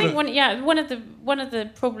 Because one of the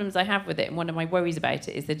problems I have with it, and one of my worries about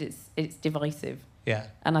it, is that it's divisive. Yeah.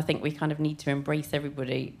 And I think we kind of need to embrace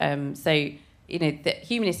everybody. So, you know, the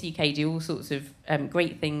Humanists UK do all sorts of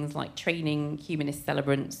great things like training humanist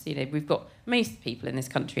celebrants. You know, we've got, most people in this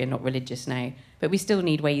country are not religious now, but we still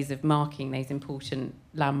need ways of marking those important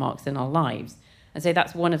landmarks in our lives. And so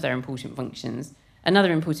that's one of their important functions.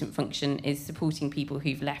 Another important function is supporting people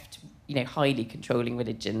who've left, you know, highly controlling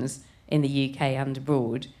religions in the UK and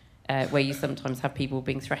abroad, where you sometimes have people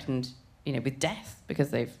being threatened, you know, with death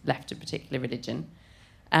because they've left a particular religion.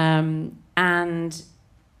 And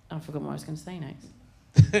I forgot what I was going to say next.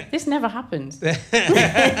 This never happens. I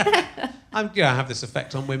have this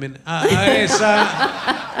effect on women.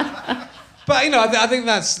 But, you know, I think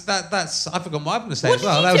that's... I forgot what I was going to say as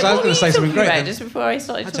well. I was going to say something great. Just before I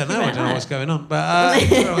started talking about I don't know what's going on. But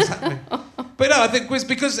what's happening. But no, I think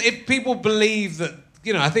because if people believe that...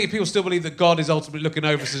 You know, I think if people still believe that God is ultimately looking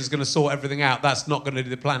over us and is going to sort everything out, that's not going to do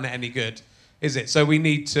the planet any good, is it? So we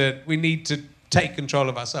need to take control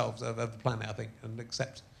of ourselves, of the planet, I think, and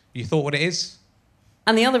accept. You thought what it is?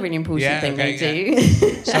 And the other really important thing they do...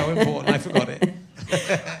 So important, I forgot it.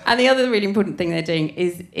 And the other really important thing they're doing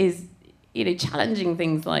is you know, challenging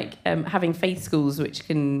things like having faith schools which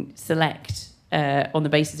can select, on the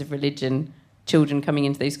basis of religion, children coming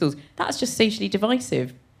into those schools. That's just socially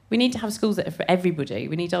divisive. We need to have schools that are for everybody.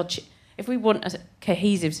 We need if we want a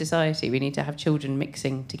cohesive society, we need to have children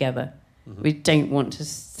mixing together. Mm-hmm. We don't want to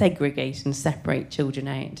segregate and separate children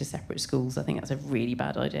out into separate schools. I think that's a really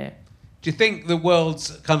bad idea. Do you think the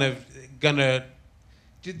world's kind of gonna...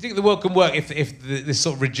 Do you think the world can work if this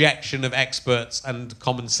sort of rejection of experts and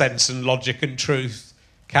common sense and logic and truth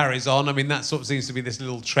carries on? I mean, that sort of seems to be this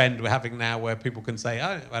little trend we're having now where people can say,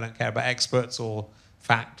 I don't care about experts or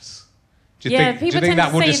facts. People tend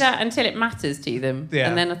to say that until it matters to them. Yeah.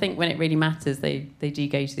 And then I think when it really matters, they do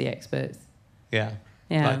go to the experts. Yeah.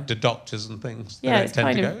 Yeah. Like the doctors and things. Yeah, they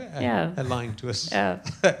tend to go, they're lying to us. Yeah.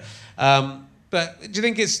 But do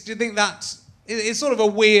you think that's... It's sort of a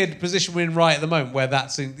weird position we're in right at the moment, where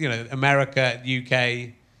that's in, you know, America,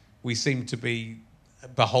 UK, we seem to be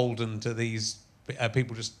beholden to these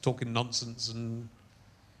people just talking nonsense and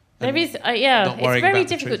there is, it's very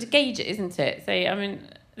difficult to gauge it, isn't it? So, I mean,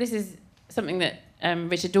 this is something that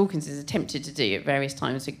Richard Dawkins has attempted to do at various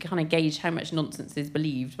times to kind of gauge how much nonsense is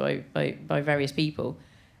believed by various people.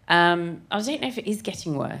 I don't know if it is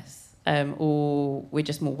getting worse or we're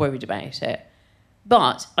just more worried about it.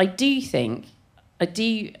 But I think that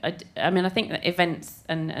events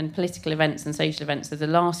and political events and social events of the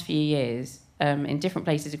last few years in different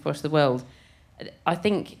places across the world, I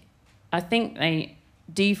think they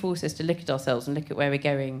do force us to look at ourselves and look at where we're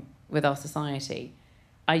going with our society.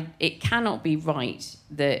 It cannot be right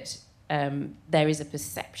that there is a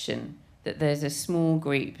perception that there's a small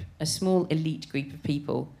elite group of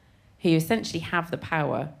people who essentially have the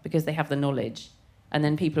power because they have the knowledge. And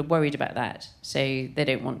then people are worried about that, so they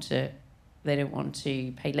don't want to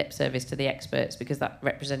pay lip service to the experts because that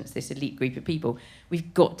represents this elite group of people.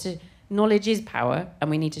 Knowledge is power, and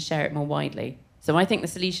we need to share it more widely. So I think the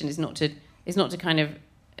solution is not to kind of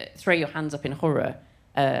throw your hands up in horror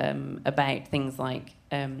about things like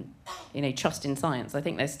trust in science. I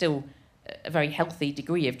think there's still a very healthy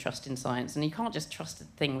degree of trust in science, and you can't just trust a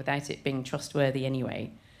thing without it being trustworthy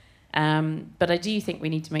anyway. But I do think we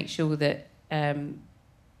need to make sure that.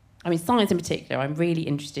 Science in particular, I'm really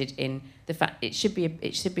interested in the fact it should be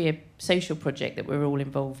a social project that we're all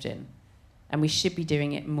involved in, and we should be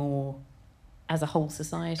doing it more as a whole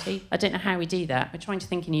society. I don't know how we do that. We're trying to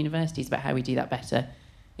think in universities about how we do that better.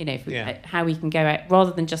 You know, how we can go out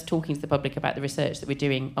rather than just talking to the public about the research that we're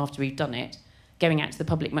doing after we've done it, going out to the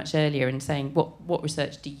public much earlier and saying, what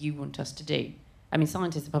research do you want us to do? I mean,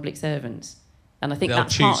 scientists are public servants. And I think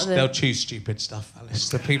they'll choose stupid stuff, Alice.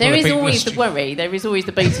 There is always the worry. There is always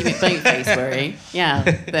the Boaty McBoatface worry. Yeah,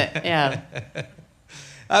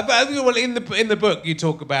 But in the book, you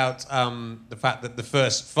talk about the fact that the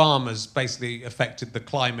first farmers basically affected the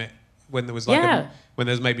climate when there was when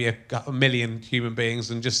there was maybe a million human beings,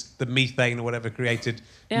 and just the methane or whatever created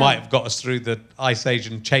might have got us through the ice age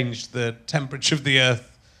and changed the temperature of the earth.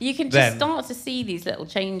 You can just start to see these little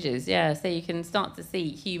changes, so you can start to see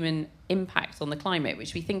human impact on the climate,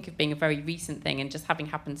 which we think of being a very recent thing and just having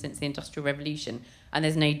happened since the Industrial Revolution. And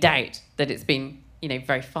there's no doubt that it's been,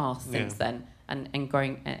 very fast since then and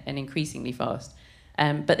growing and increasingly fast.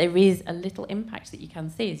 But there is a little impact that you can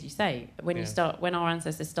see, as you say. When our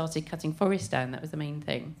ancestors started cutting forests down, that was the main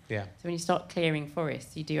thing. Yeah. So when you start clearing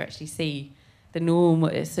forests, you do actually see the normal.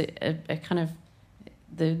 It's a kind of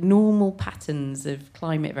the normal patterns of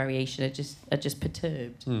climate variation are just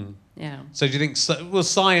perturbed. Yeah. So do you think will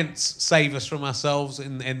science save us from ourselves?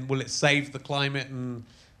 And will it save the climate and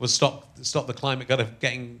will stop the climate kind of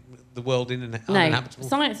getting the world uninhabitable? No,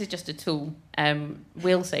 science is just a tool.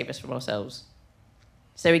 Will save us from ourselves.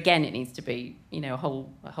 So again, it needs to be, a whole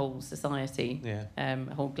society,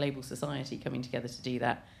 a whole global society coming together to do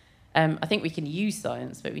that. I think we can use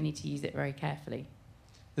science, but we need to use it very carefully.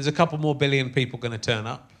 There's a couple more billion people going to turn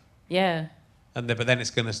up. Yeah. But then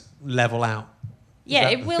it's going to level out. Yeah,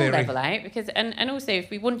 it will level out because, and also if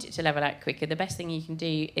we want it to level out quicker, the best thing you can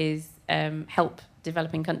do is help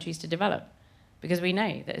developing countries to develop, because we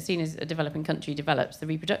know that as soon as a developing country develops, the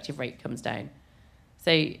reproductive rate comes down.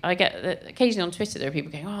 So I get occasionally on Twitter there are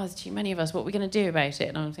people going, "Oh, there's too many of us. What are we going to do about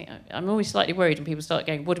it?" And I'm always slightly worried when people start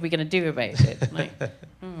going, "What are we going to do about it?" I'm like,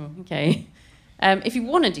 okay. If you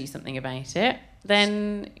want to do something about it,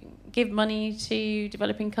 then give money to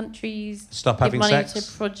developing countries. Stop having sex. Give money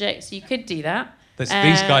to projects. You could do that. These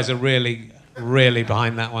guys are really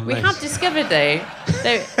behind that one. We have discovered, though,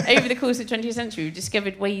 over the course of the 20th century, we've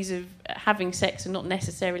discovered ways of having sex and not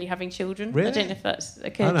necessarily having children. Really? I don't know if that's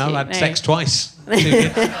occurred to you. I've had sex twice.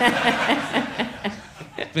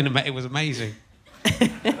 It was amazing.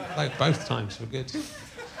 Like, both times were good.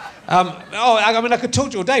 I could talk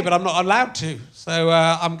to you all day, but I'm not allowed to. So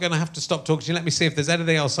I'm going to have to stop talking to you. Let me see if there's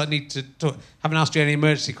anything else I need to talk. Haven't asked you any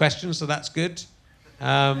emergency questions, so that's good.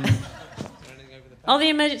 Are the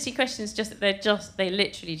emergency questions just that they're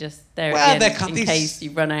literally just there at the end in case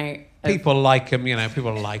you run out? People like them,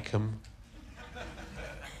 people like them.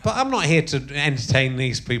 But I'm not here to entertain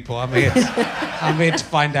these people. I'm here to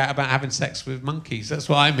find out about having sex with monkeys. That's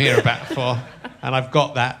what I'm here about for. And I've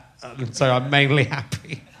got that, and so I'm mainly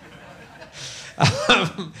happy.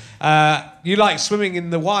 You like swimming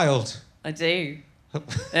in the wild? I do.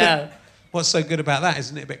 Yeah. What's so good about that?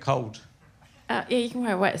 Isn't it a bit cold? Yeah, you can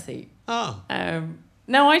wear a wetsuit. Oh.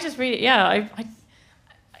 No, I just really, I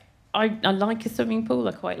like a swimming pool.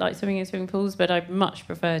 I quite like swimming in swimming pools, but I much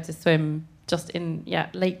prefer to swim just in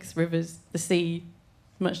lakes, rivers, the sea.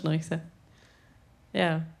 Much nicer.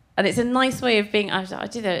 Yeah, and it's a nice way of being. I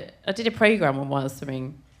did a program on wild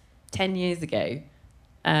swimming 10 years ago,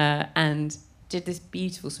 and did this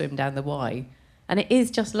beautiful swim down the Wye, and it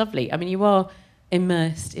is just lovely. I mean, you are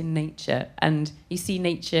immersed in nature and you see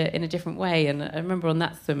nature in a different way, and I remember on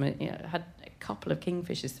that swim I had a couple of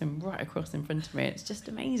kingfishers swim right across in front of me. It's just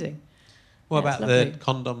amazing. What about the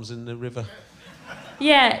condoms in the river?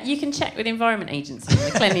 Yeah, you can check with the Environment Agency on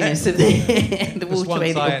the cleanliness of the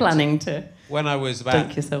waterway that you're planning to when I was about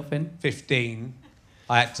dunk yourself in. 15,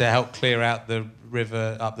 I had to help clear out the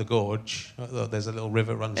river up the gorge. There's a little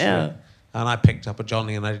river runs through it, and I picked up a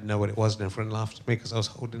Johnny and I didn't know what it was, and everyone laughed at me because I was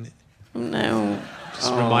holding it. No.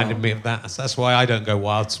 Just reminded me of that. That's why I don't go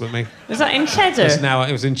wild swimming. Was that in Cheddar?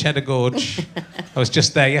 It was in Cheddar Gorge. I was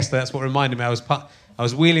just there yesterday. That's what reminded me. I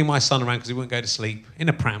was wheeling my son around because he wouldn't go to sleep in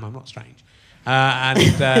a pram. I'm not strange. And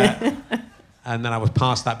then I was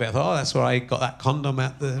past that bit. I thought, that's where I got that condom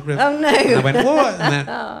at the river. Oh no! And I went, what? And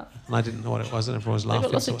I didn't know what it was, and everyone was laughing.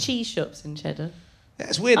 They've got lots of cheese shops in Cheddar. Yeah,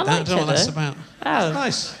 it's weird. I don't know what that's about. Oh, it's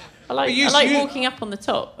nice. I like walking up on the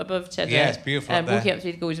top above Cheddar. Yeah, it's beautiful up there. Walking up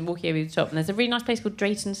through the gorge and walking over the top. And there's a really nice place called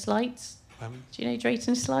Drayton Slights. Do you know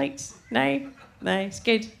Drayton Slights? No, it's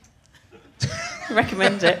good.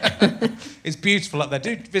 Recommend it. It's beautiful up there.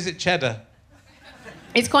 Do visit Cheddar.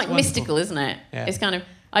 It's quite mystical, isn't it? Yeah. It's kind of.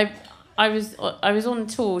 I was on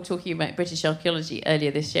tour talking about British archaeology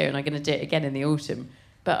earlier this year, and I'm going to do it again in the autumn.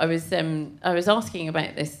 But I was asking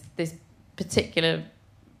about this particular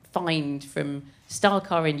find from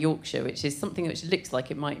Starcar in Yorkshire, which is something which looks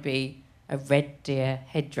like it might be a red deer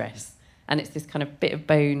headdress, and it's this kind of bit of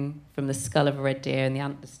bone from the skull of a red deer and the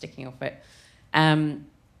antlers sticking off it. And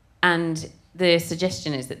the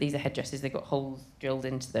suggestion is that these are headdresses. They've got holes drilled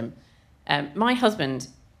into them. My husband,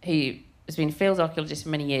 who has been a field archaeologist for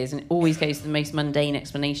many years and always goes to the most mundane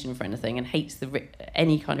explanation for anything and hates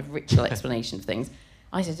any kind of ritual explanation of things,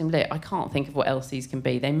 I said to him, look, I can't think of what else these can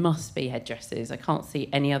be. They must be headdresses. I can't see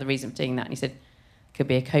any other reason for doing that. And he said, could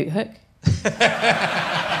be a coat hook.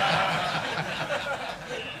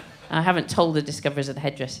 I haven't told the discoverers of the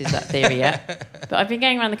headdresses that theory yet. But I've been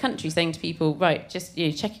going around the country saying to people, right, just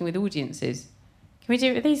checking with audiences, can we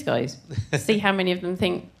do it with these guys? See how many of them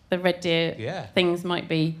think the red deer things might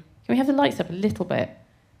be. Can we have the lights up a little bit?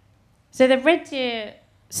 So the red deer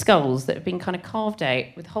skulls that have been kind of carved out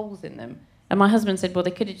with holes in them, And my husband said, well,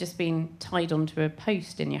 they could have just been tied onto a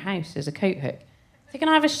post in your house as a coat hook. So can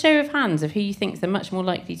I have a show of hands of who thinks they're much more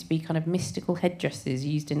likely to be kind of mystical headdresses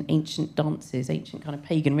used in ancient dances, ancient kind of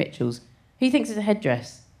pagan rituals? Who thinks it's a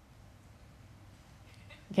headdress?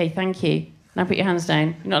 Okay, thank you. Now put your hands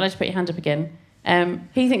down. You're not allowed to put your hand up again.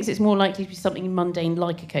 Who thinks it's more likely to be something mundane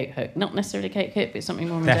like a coat hook? Not necessarily a coat hook, but something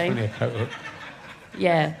more mundane. Definitely a coat hook.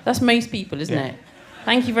 Yeah, that's most people, isn't it?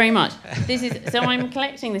 Thank you very much. So I'm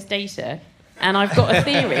collecting this data, and I've got a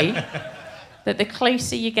theory that the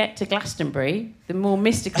closer you get to Glastonbury, the more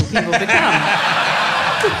mystical people become.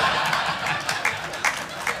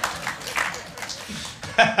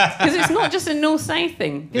 Because it's not just a north-south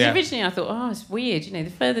thing. Because originally I thought, oh, it's weird. You know,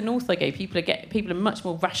 the further north I go, people are much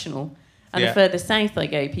more rational. And the further south I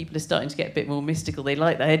go, people are starting to get a bit more mystical. They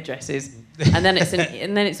like the headdresses. And then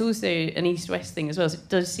it's also an east-west thing as well. So it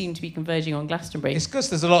does seem to be converging on Glastonbury. It's because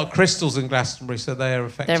there's a lot of crystals in Glastonbury, so they are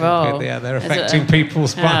affecting they're affecting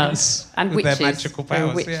people's minds and with witches. their magical powers. There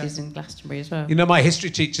are witches in Glastonbury as well. You know, my history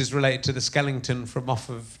teacher's related to the skeleton from off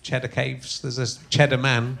of Cheddar Caves. There's a Cheddar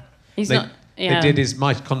man. They did his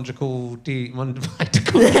mitochondrial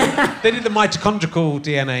they did the mitochondrial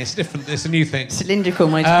DNA. It's different. It's a new thing. Cylindrical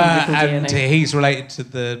mitochondrial DNA. And he's related to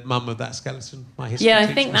the mum of that skeleton. My history teacher, I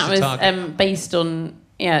think that was based on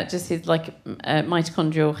just his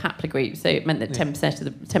mitochondrial haplogroup. So it meant that 10%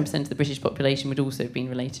 of the British population would also have been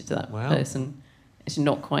related to that person. It's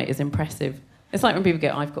not quite as impressive. It's like when people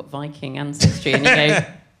go, "I've got Viking ancestry," and you go,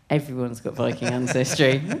 "Everyone's got Viking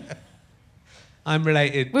ancestry." I'm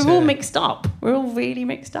related. We're all mixed up. We're all really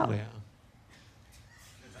mixed up. Yeah.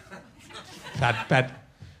 Bad.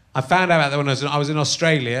 I found out about that when I was in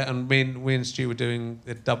Australia, and we and Stu were doing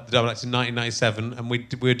the double act in 1997, and we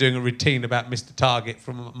were doing a routine about Mr. Target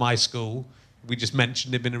from my school. We just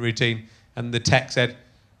mentioned him in a routine, and the tech said,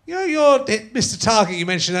 "You know, you're Mr. Target. You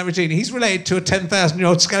mentioned that routine. He's related to a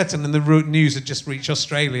 10,000-year-old skeleton." And the news had just reached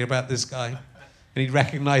Australia about this guy. And he'd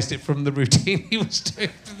recognised it from the routine he was doing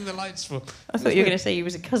in the lights for. I thought you were going to say he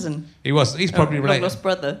was a cousin. He was. He's probably related. Lost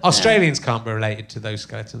brother. Australians can't be related to those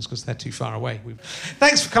skeletons because they're too far away.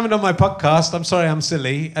 Thanks for coming on my podcast. I'm sorry I'm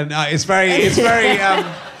silly, and it's very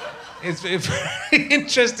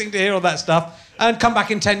interesting to hear all that stuff. And come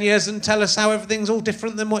back in 10 years and tell us how everything's all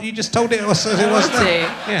different than what you just told it was.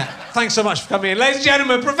 Yeah. Thanks so much for coming in, ladies and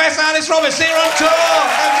gentlemen. Professor Alice Roberts here on tour.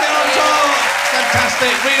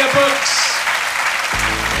 Fantastic. Read her books.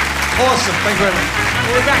 Awesome, thank you very much.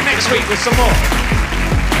 We'll be back next week with some more.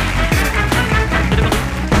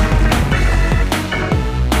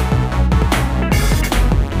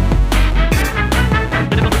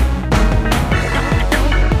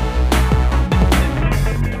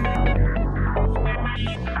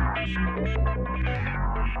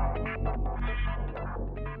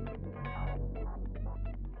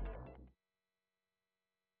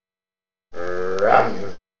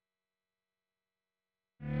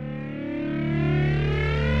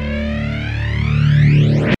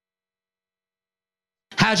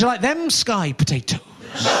 How'd you like them sky potatoes?